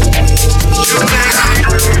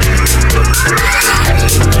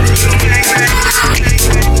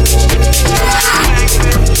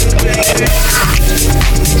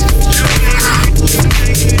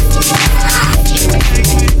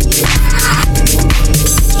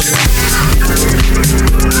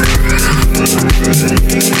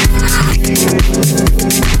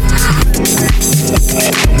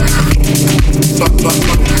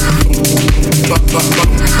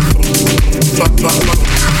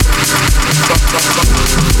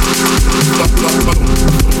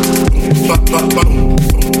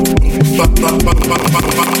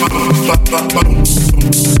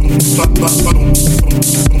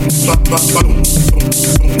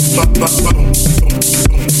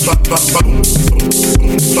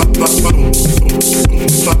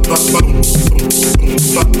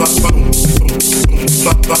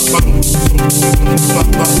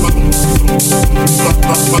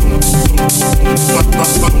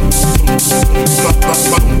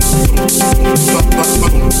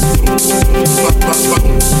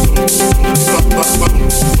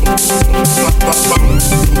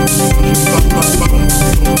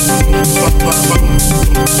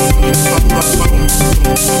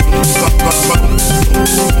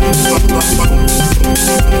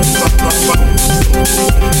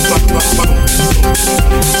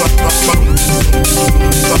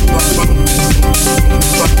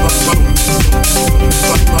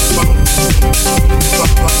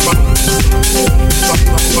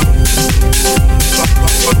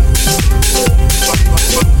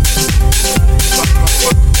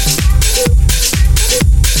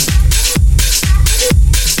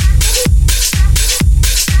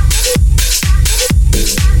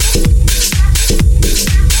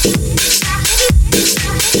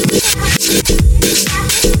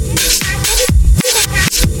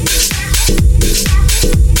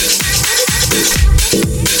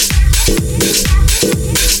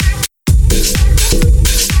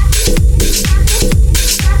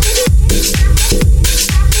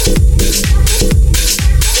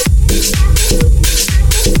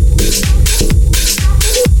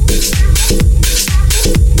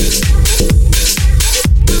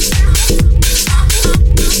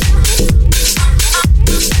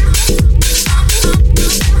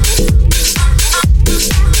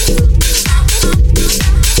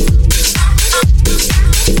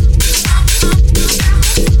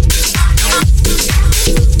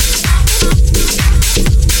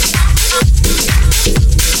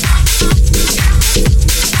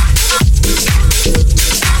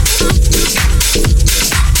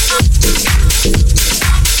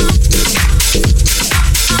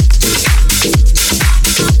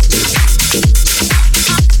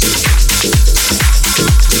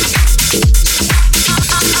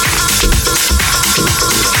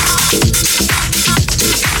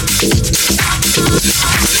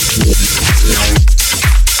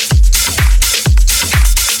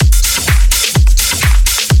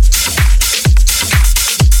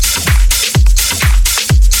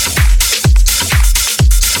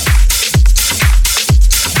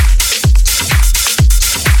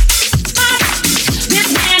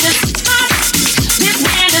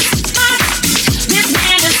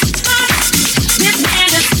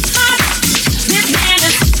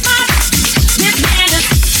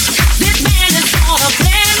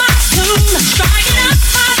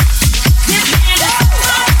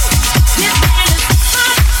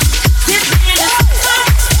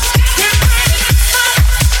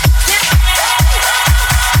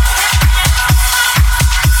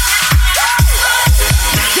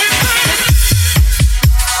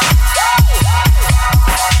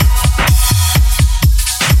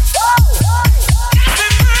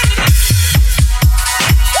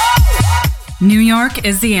New York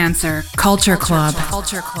is the answer. Culture Club.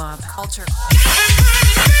 Culture Club. Culture Club.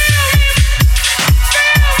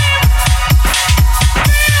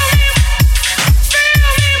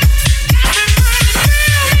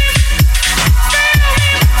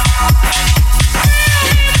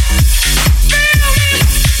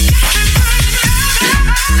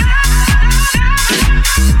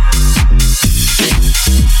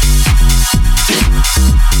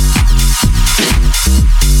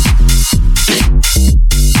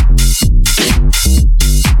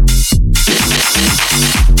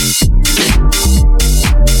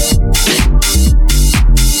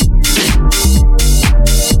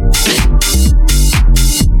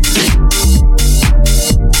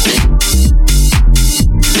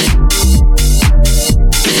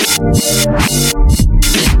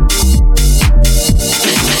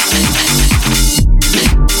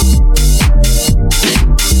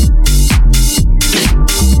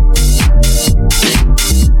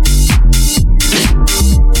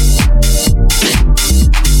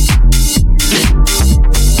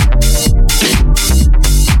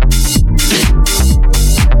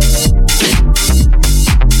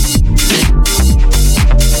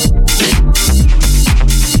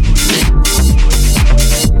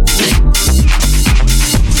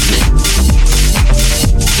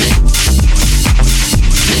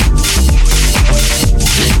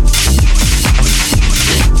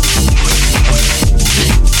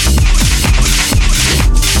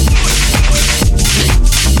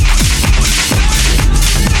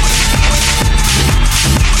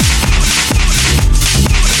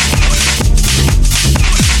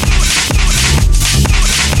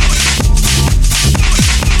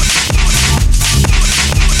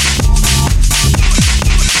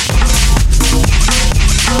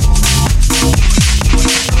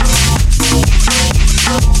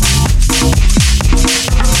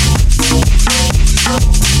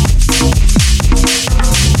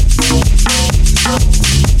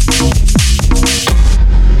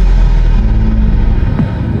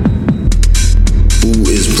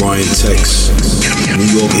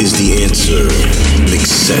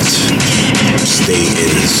 set. Stay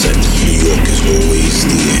in set. New York is always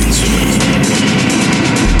the answer.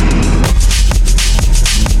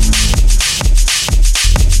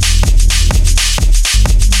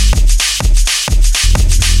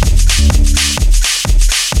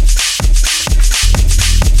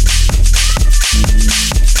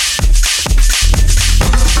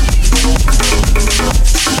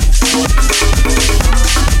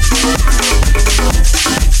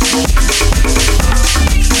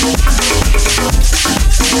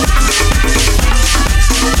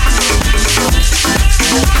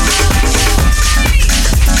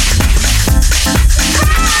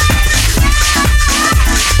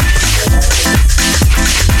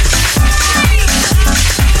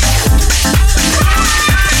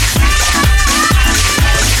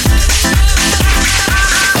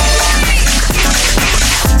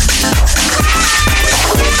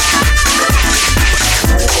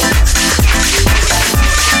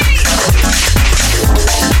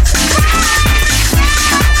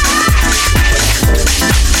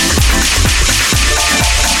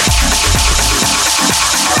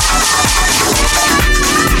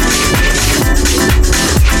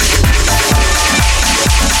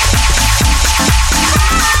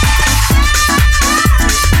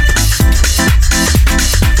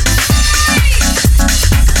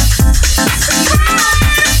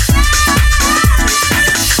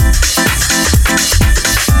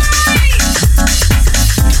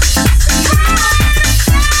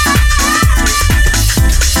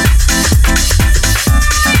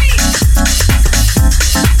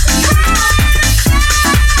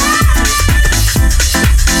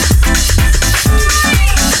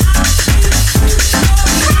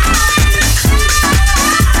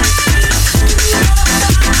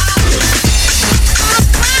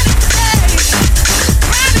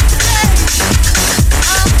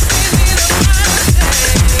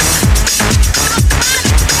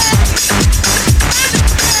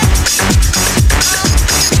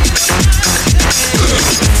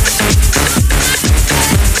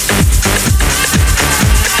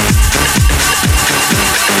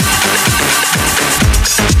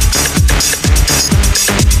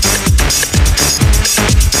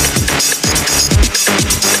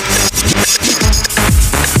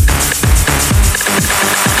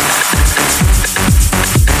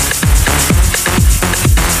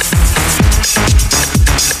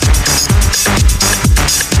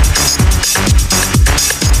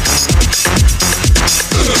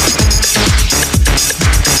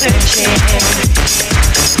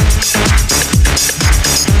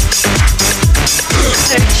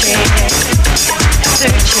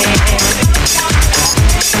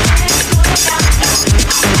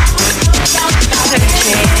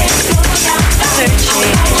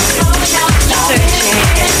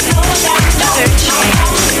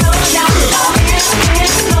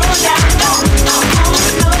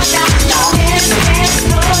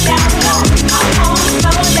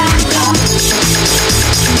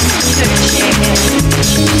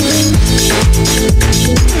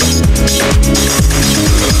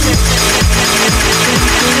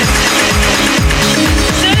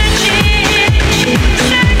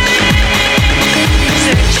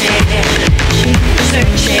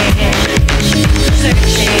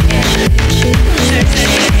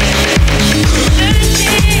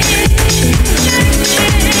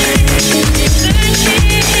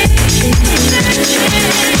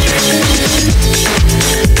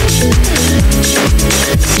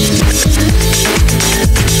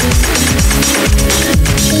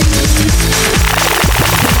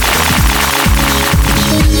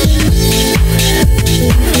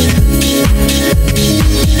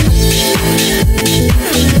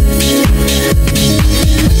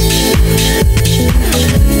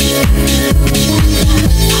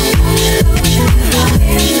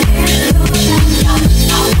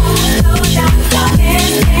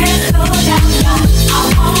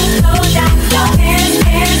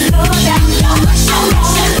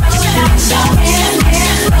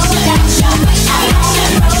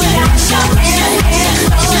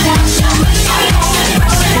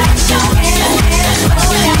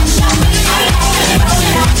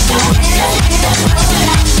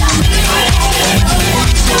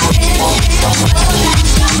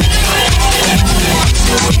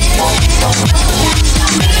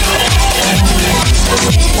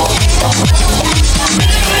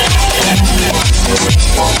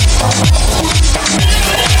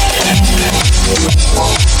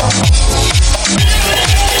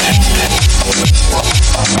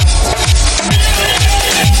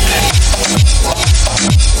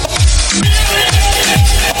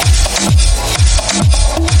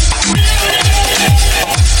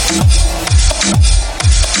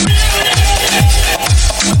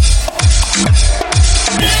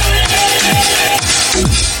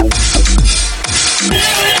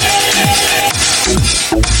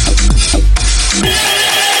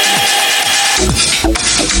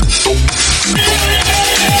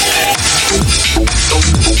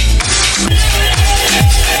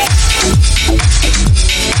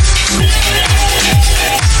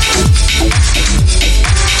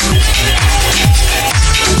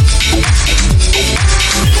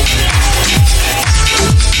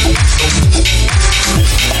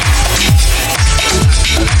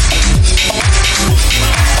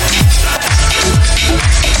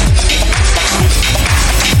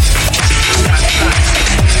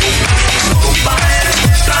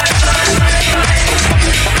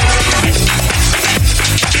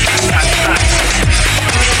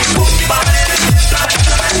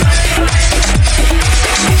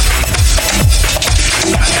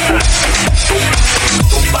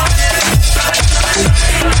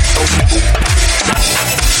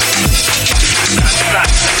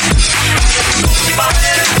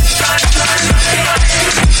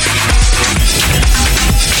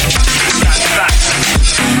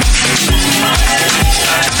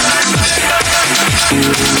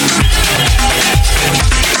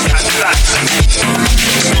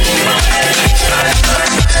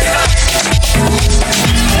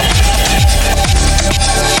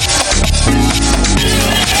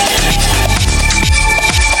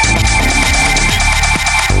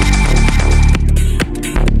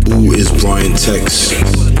 Brian Tex.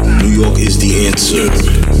 New York is the answer.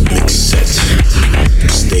 Mix set.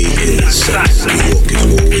 Stay in set. New York is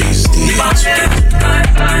always the answer.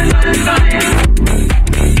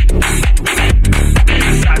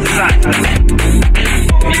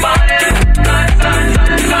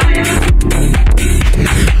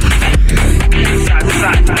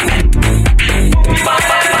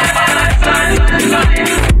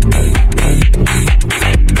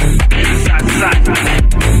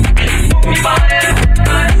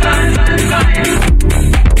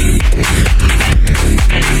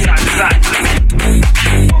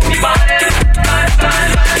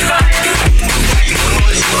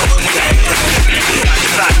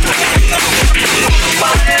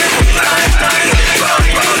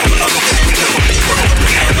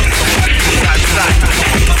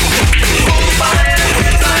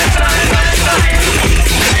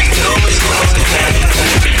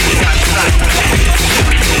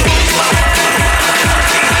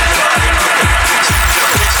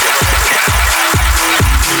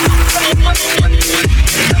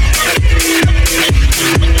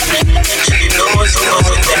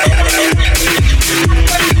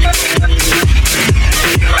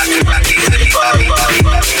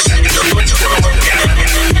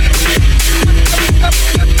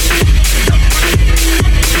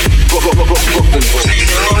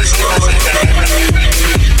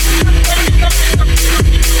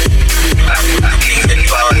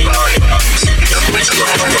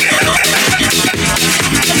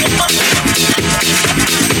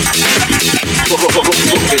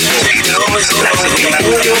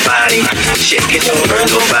 Shake it over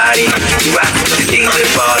nobody. You rock with the things that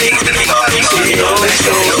party. You know let's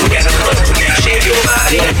go. Shake your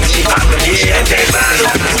body. She pop with the champagne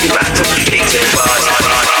bottle. You rock with the things that party.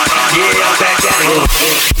 Yeah, I'm back at it.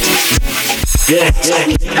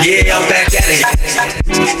 Yeah, I'm back at it.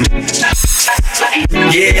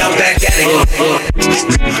 Yeah, I'm back at it.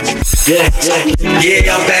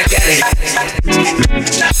 Yeah, I'm back at it.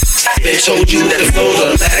 They told you that the flow's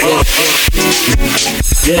automatic.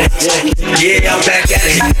 Yeah, I'm back at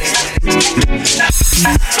it.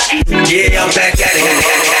 Yeah, I'm back at it.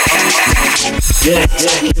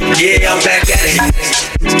 Yeah, I'm back at it.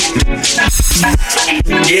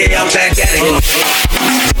 Yeah, I'm back at it.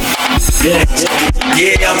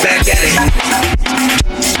 Yeah, I'm back at it.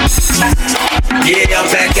 Yeah, I'm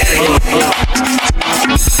back at it.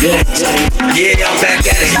 Yeah, I'm back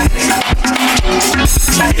at it.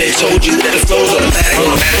 They told you that the flow's automatic.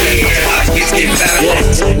 Yeah, pockets get better.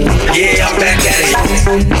 Yeah, I'm back at it.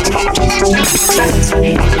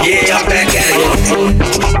 Yeah, I'm back at it.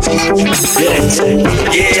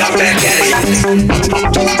 Yeah, I'm back at it.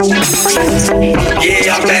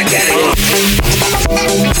 Yeah, I'm back at it. Yeah, I'm back at it.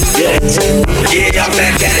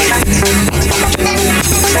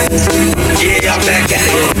 Yeah, I'm back at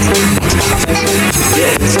it.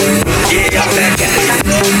 Yeah, I'm back at it.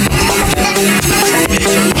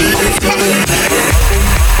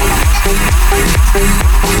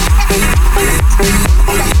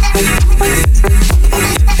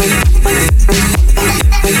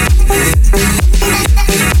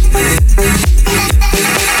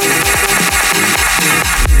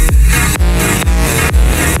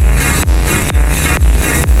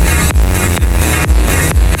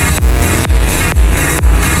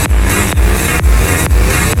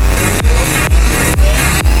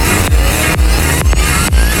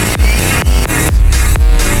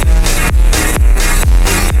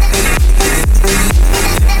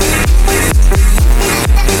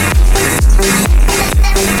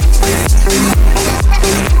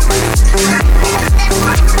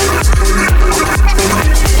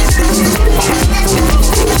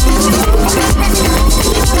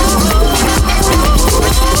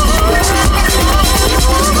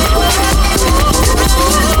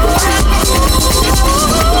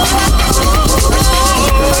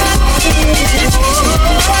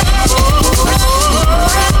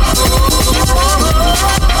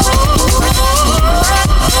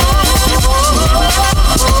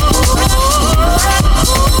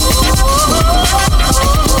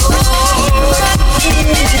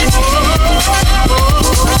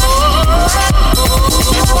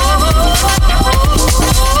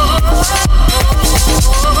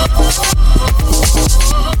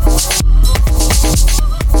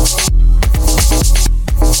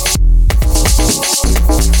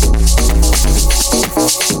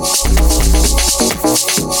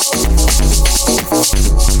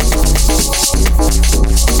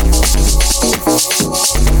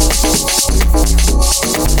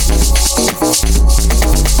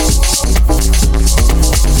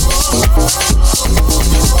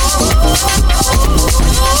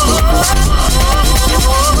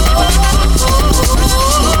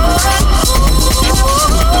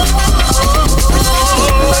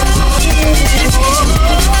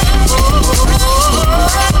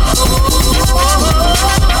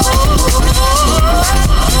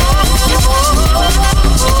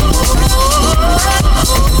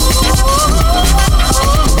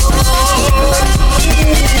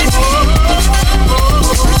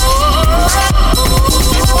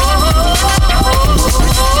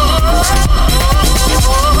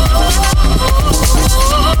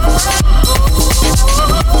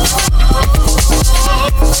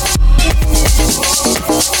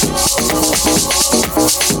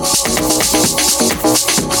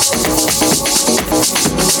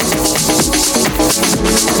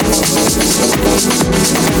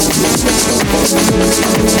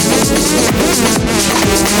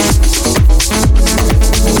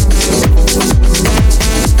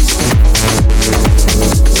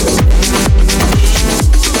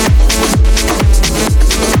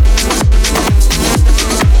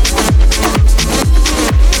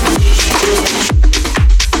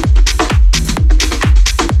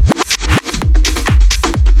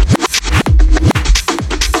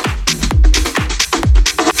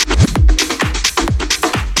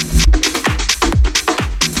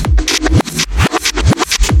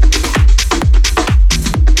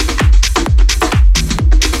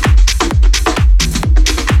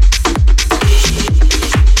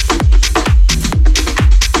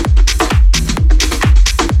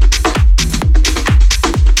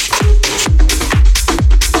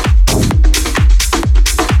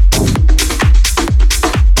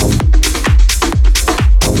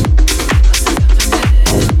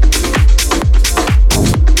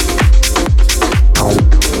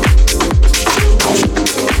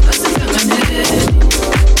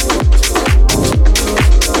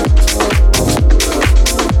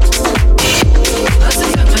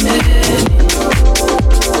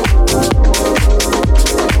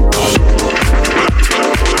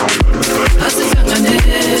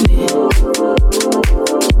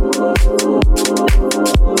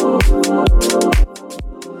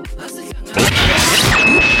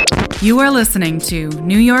 You are listening to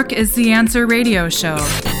New York is the Answer radio show,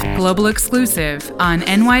 global exclusive on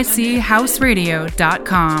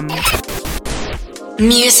nychouseradio.com.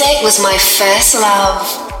 Music was my first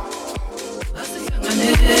love.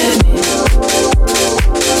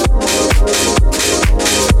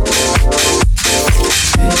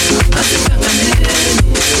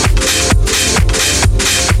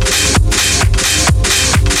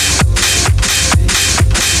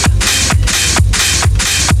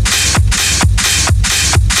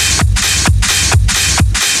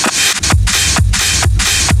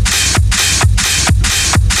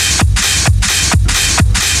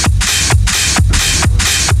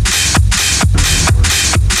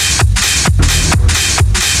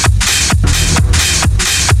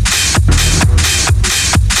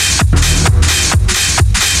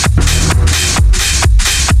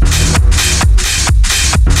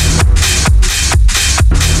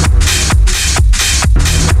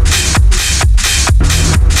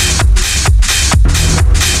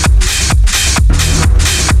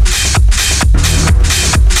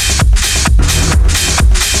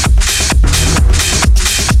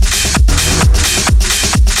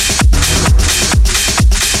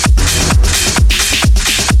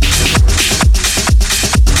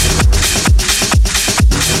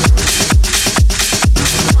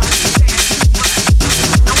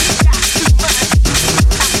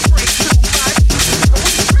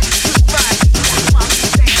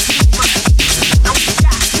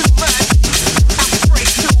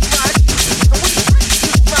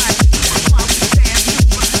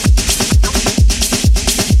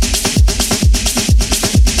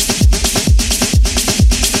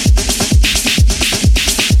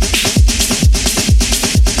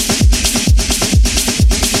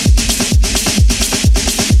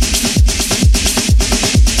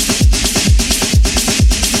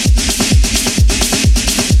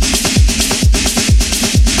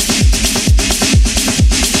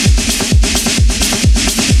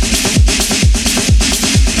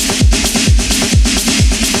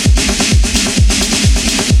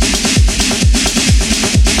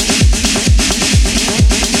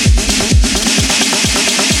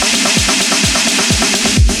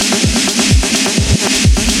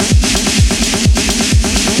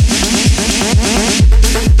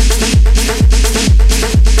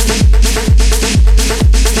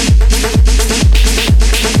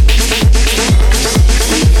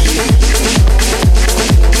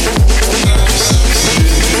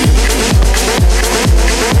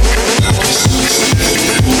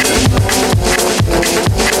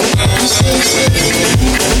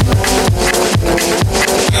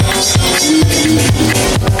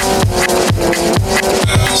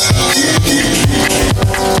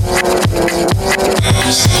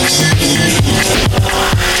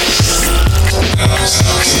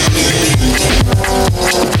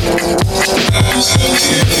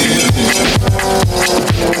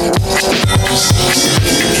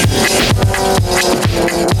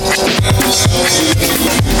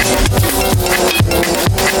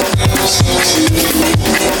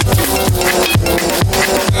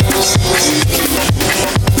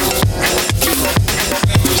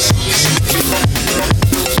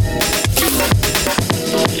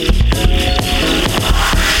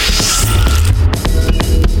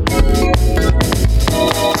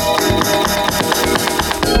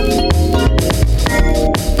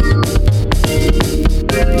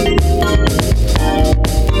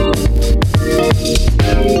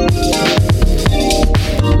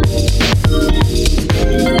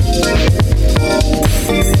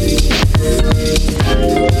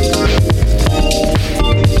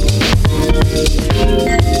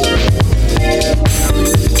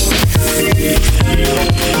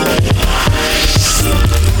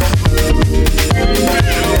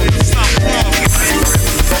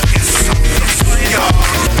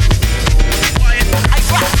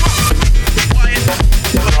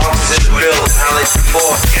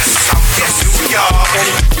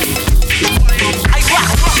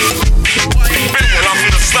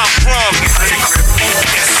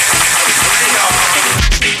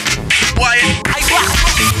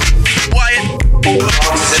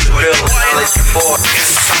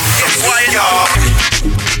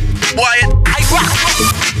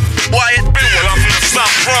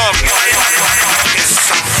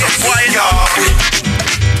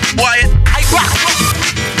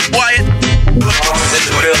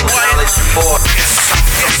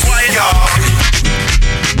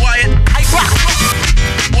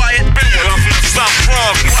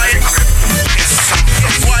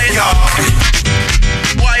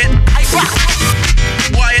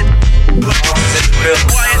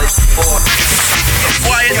 Wyatt.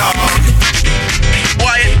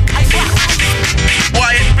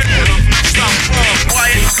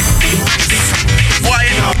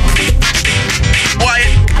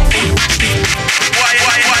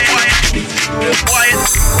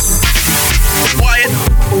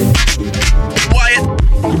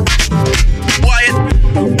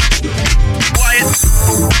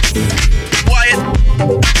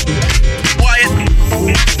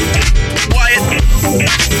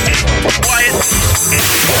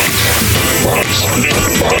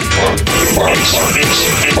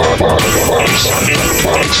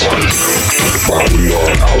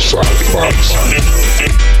 outside the box.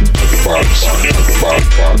 Box, box,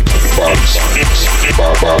 box, we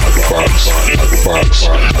are outside the box.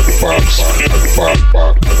 Box, box,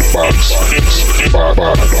 box,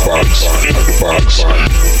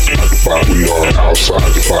 we are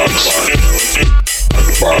outside the box.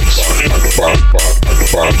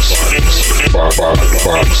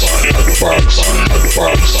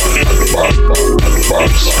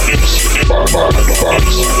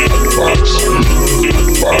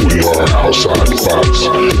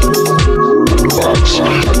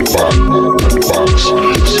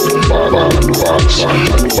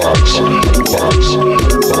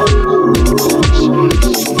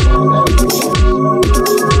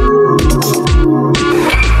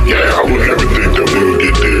 Yeah, I would never think that we would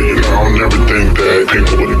get there, you know. I would never think that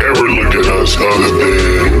people would ever look at us other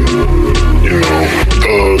than, you know,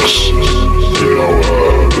 thugs, you know,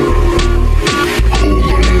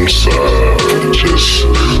 hoodlums, just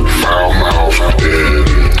foul mouth and,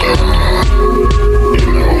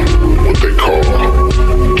 you know, what they call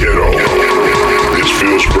ghetto. It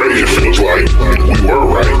feels great. It feels like we were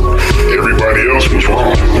right. Everybody else was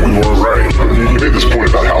wrong. We were right. You made this point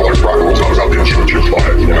about how like rock and roll songs out there showing chicks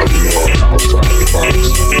live. You know, we are outside the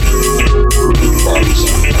box.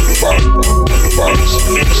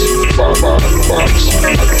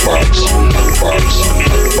 Box.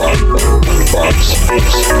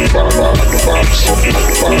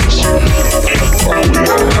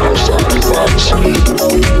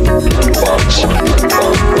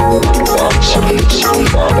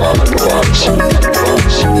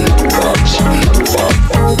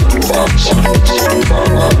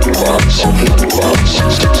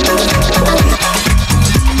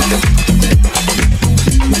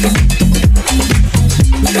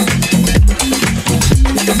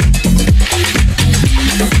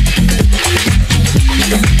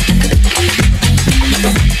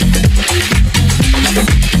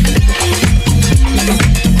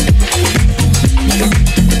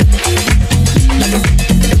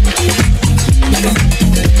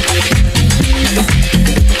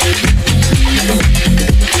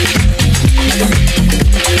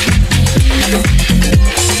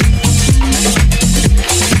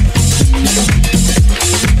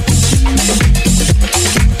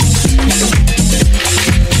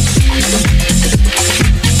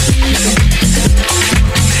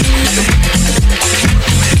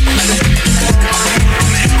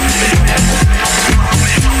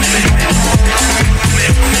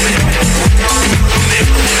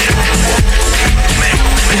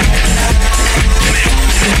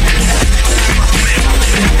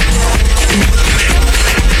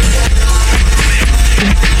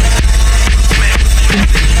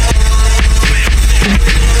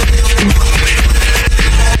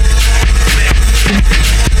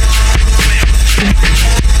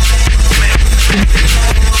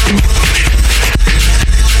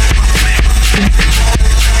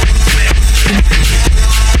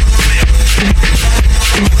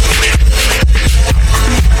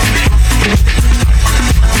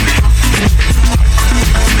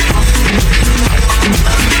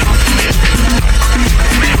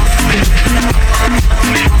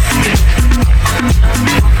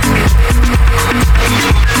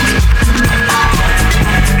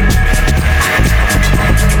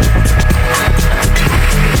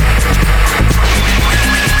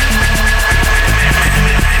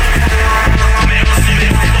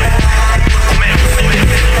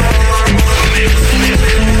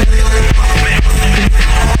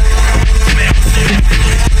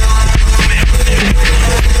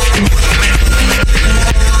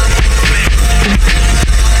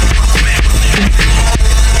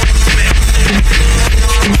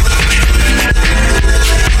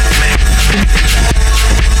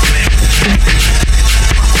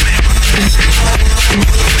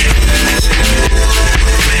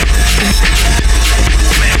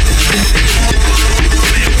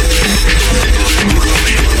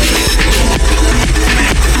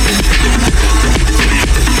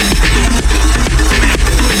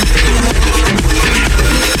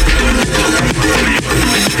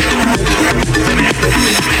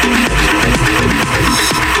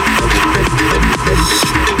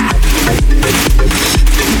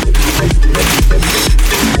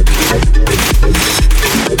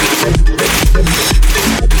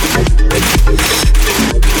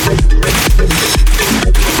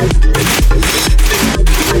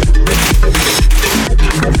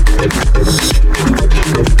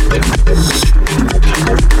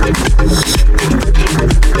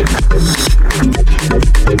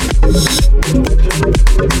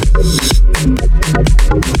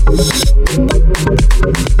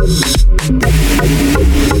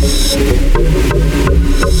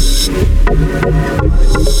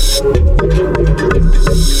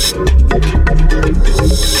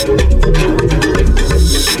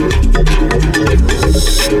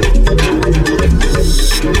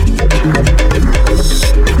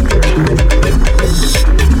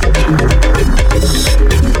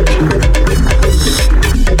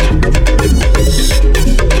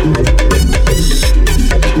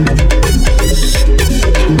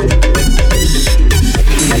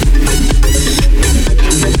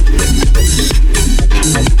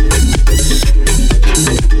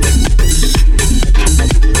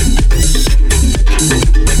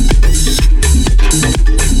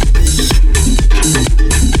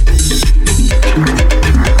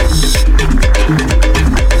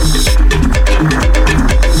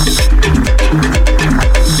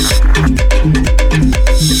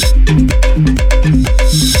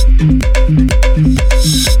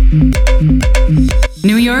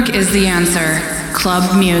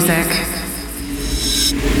 club music.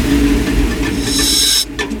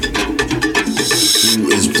 Who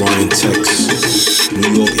is Brian Tex?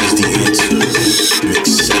 New York is the answer.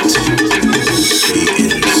 Mix set. Stay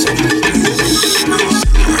in set. New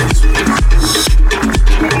York is the answer.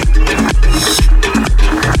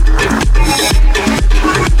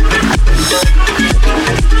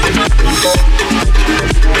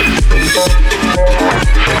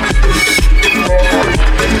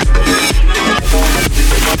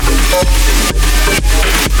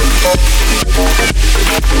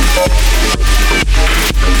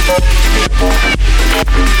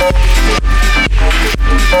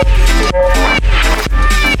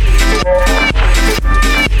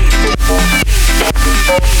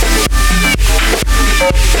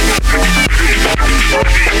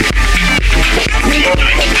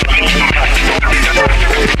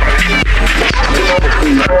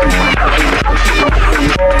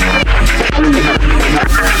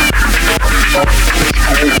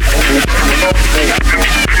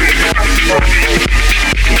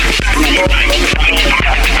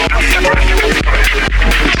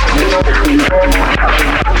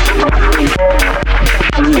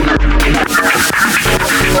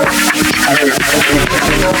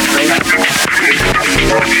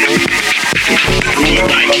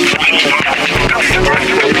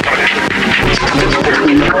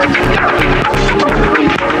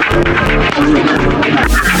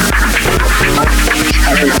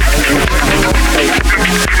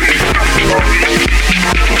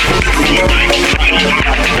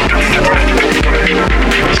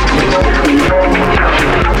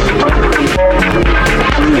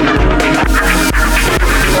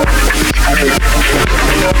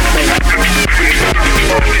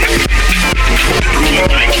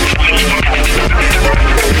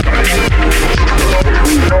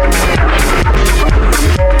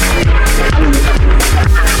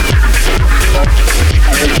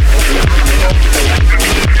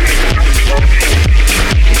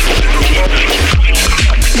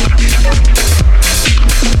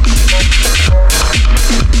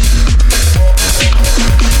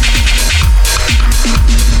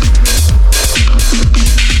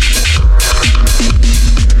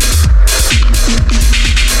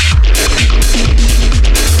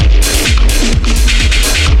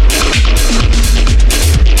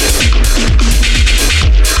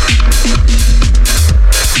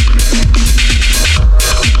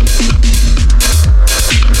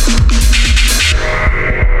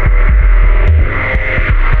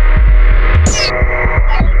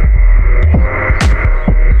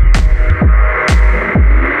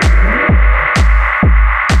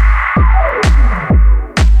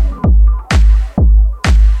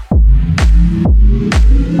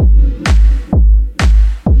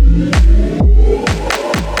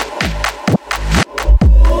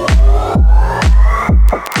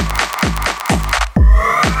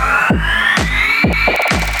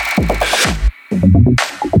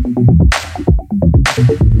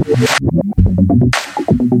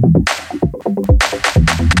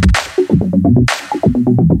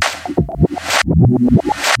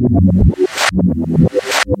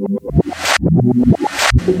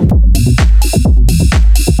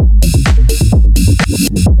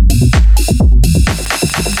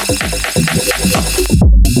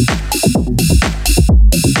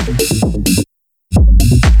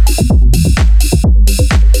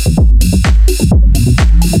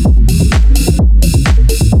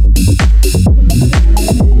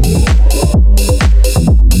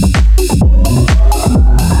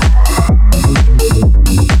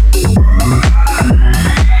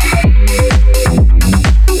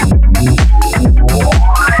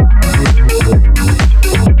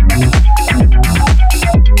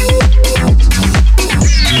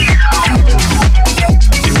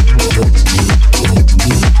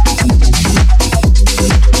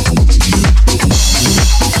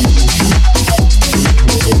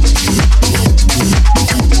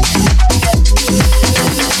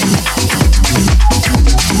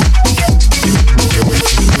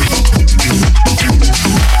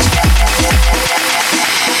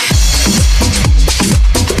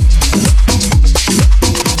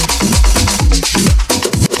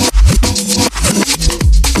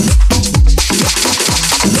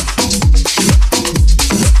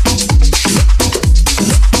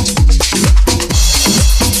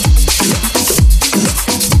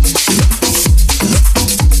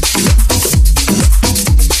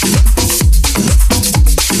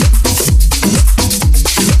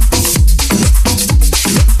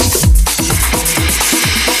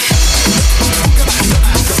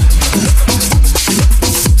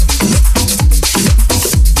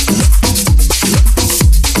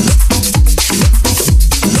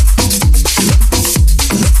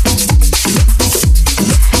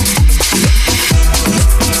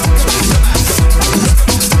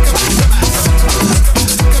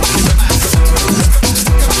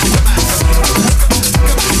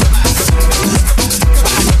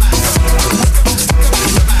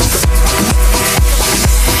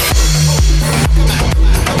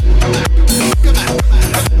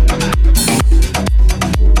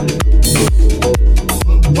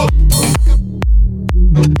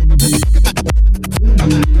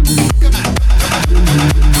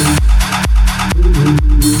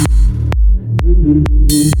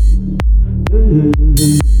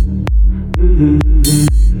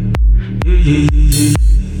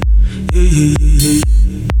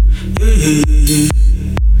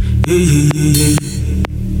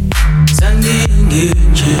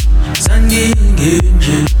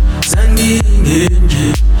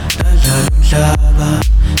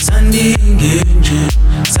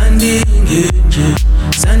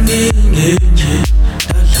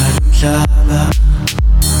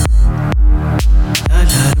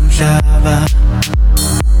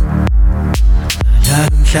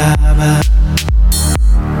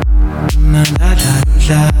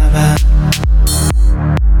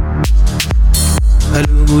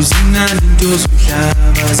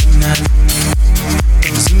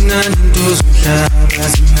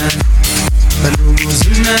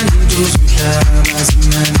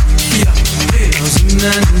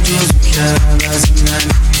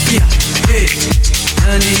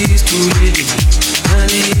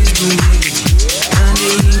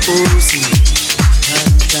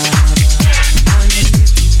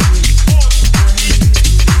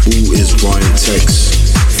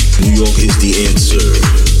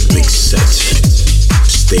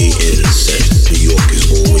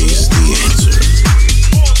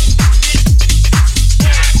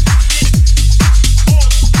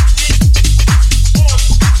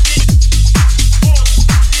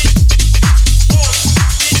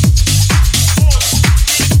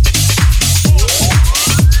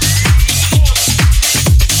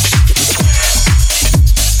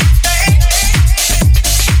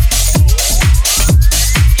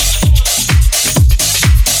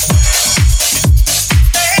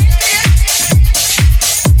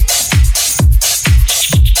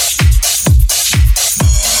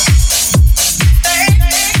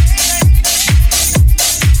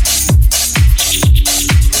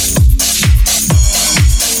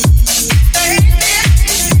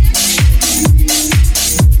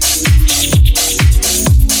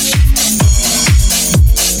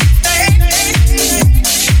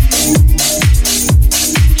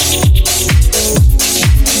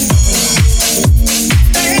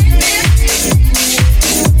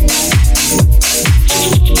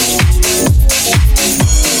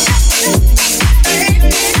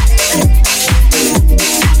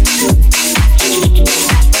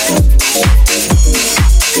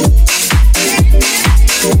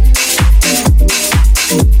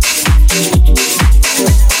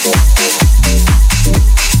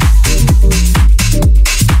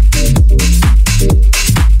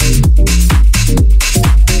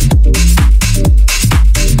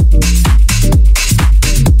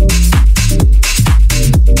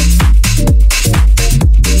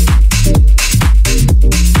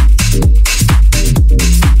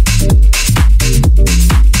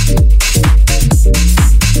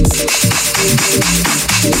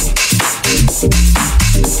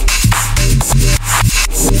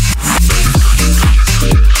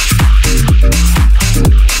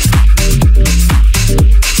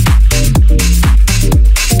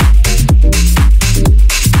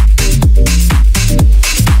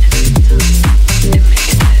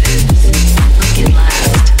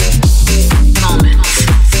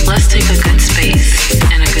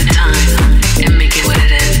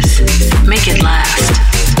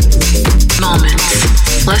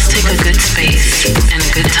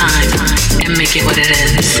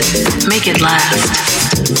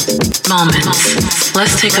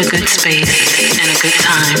 Let's take a good space and a good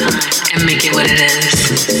time and make it what it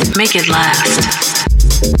is. Make it last.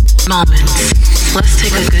 Moments. Let's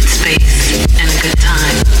take a good space and a good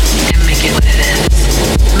time and make it what it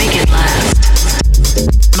is. Make it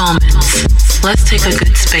last. Moments. Let's take a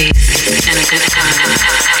good space and a good time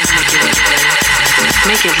and make it what it is.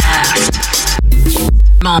 Make it last.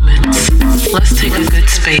 Moments. Let's take a good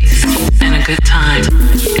space and a good time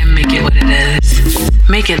and make it what it is.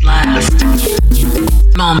 Make it last.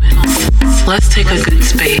 Moments. Let's take a good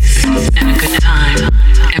space and a good time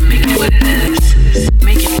and make it what it is.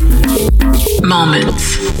 Make it.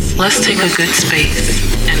 Moments. Let's take a good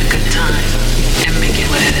space and a good time and make it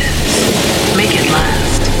what it is. Make it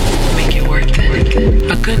last. Make it worth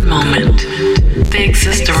it. A good moment. They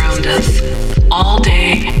exist around us all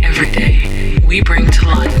day, every day. We bring to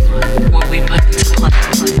life what we put into play.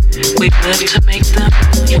 We live to make them,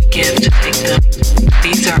 we give to take them.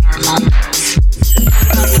 These are our moments.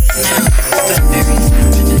 Now, the very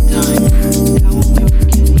second in time. How will we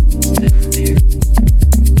forget that's there?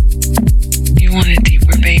 You want it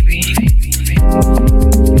deeper, baby?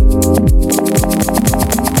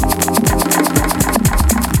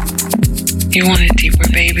 You want it deeper,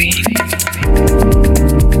 baby?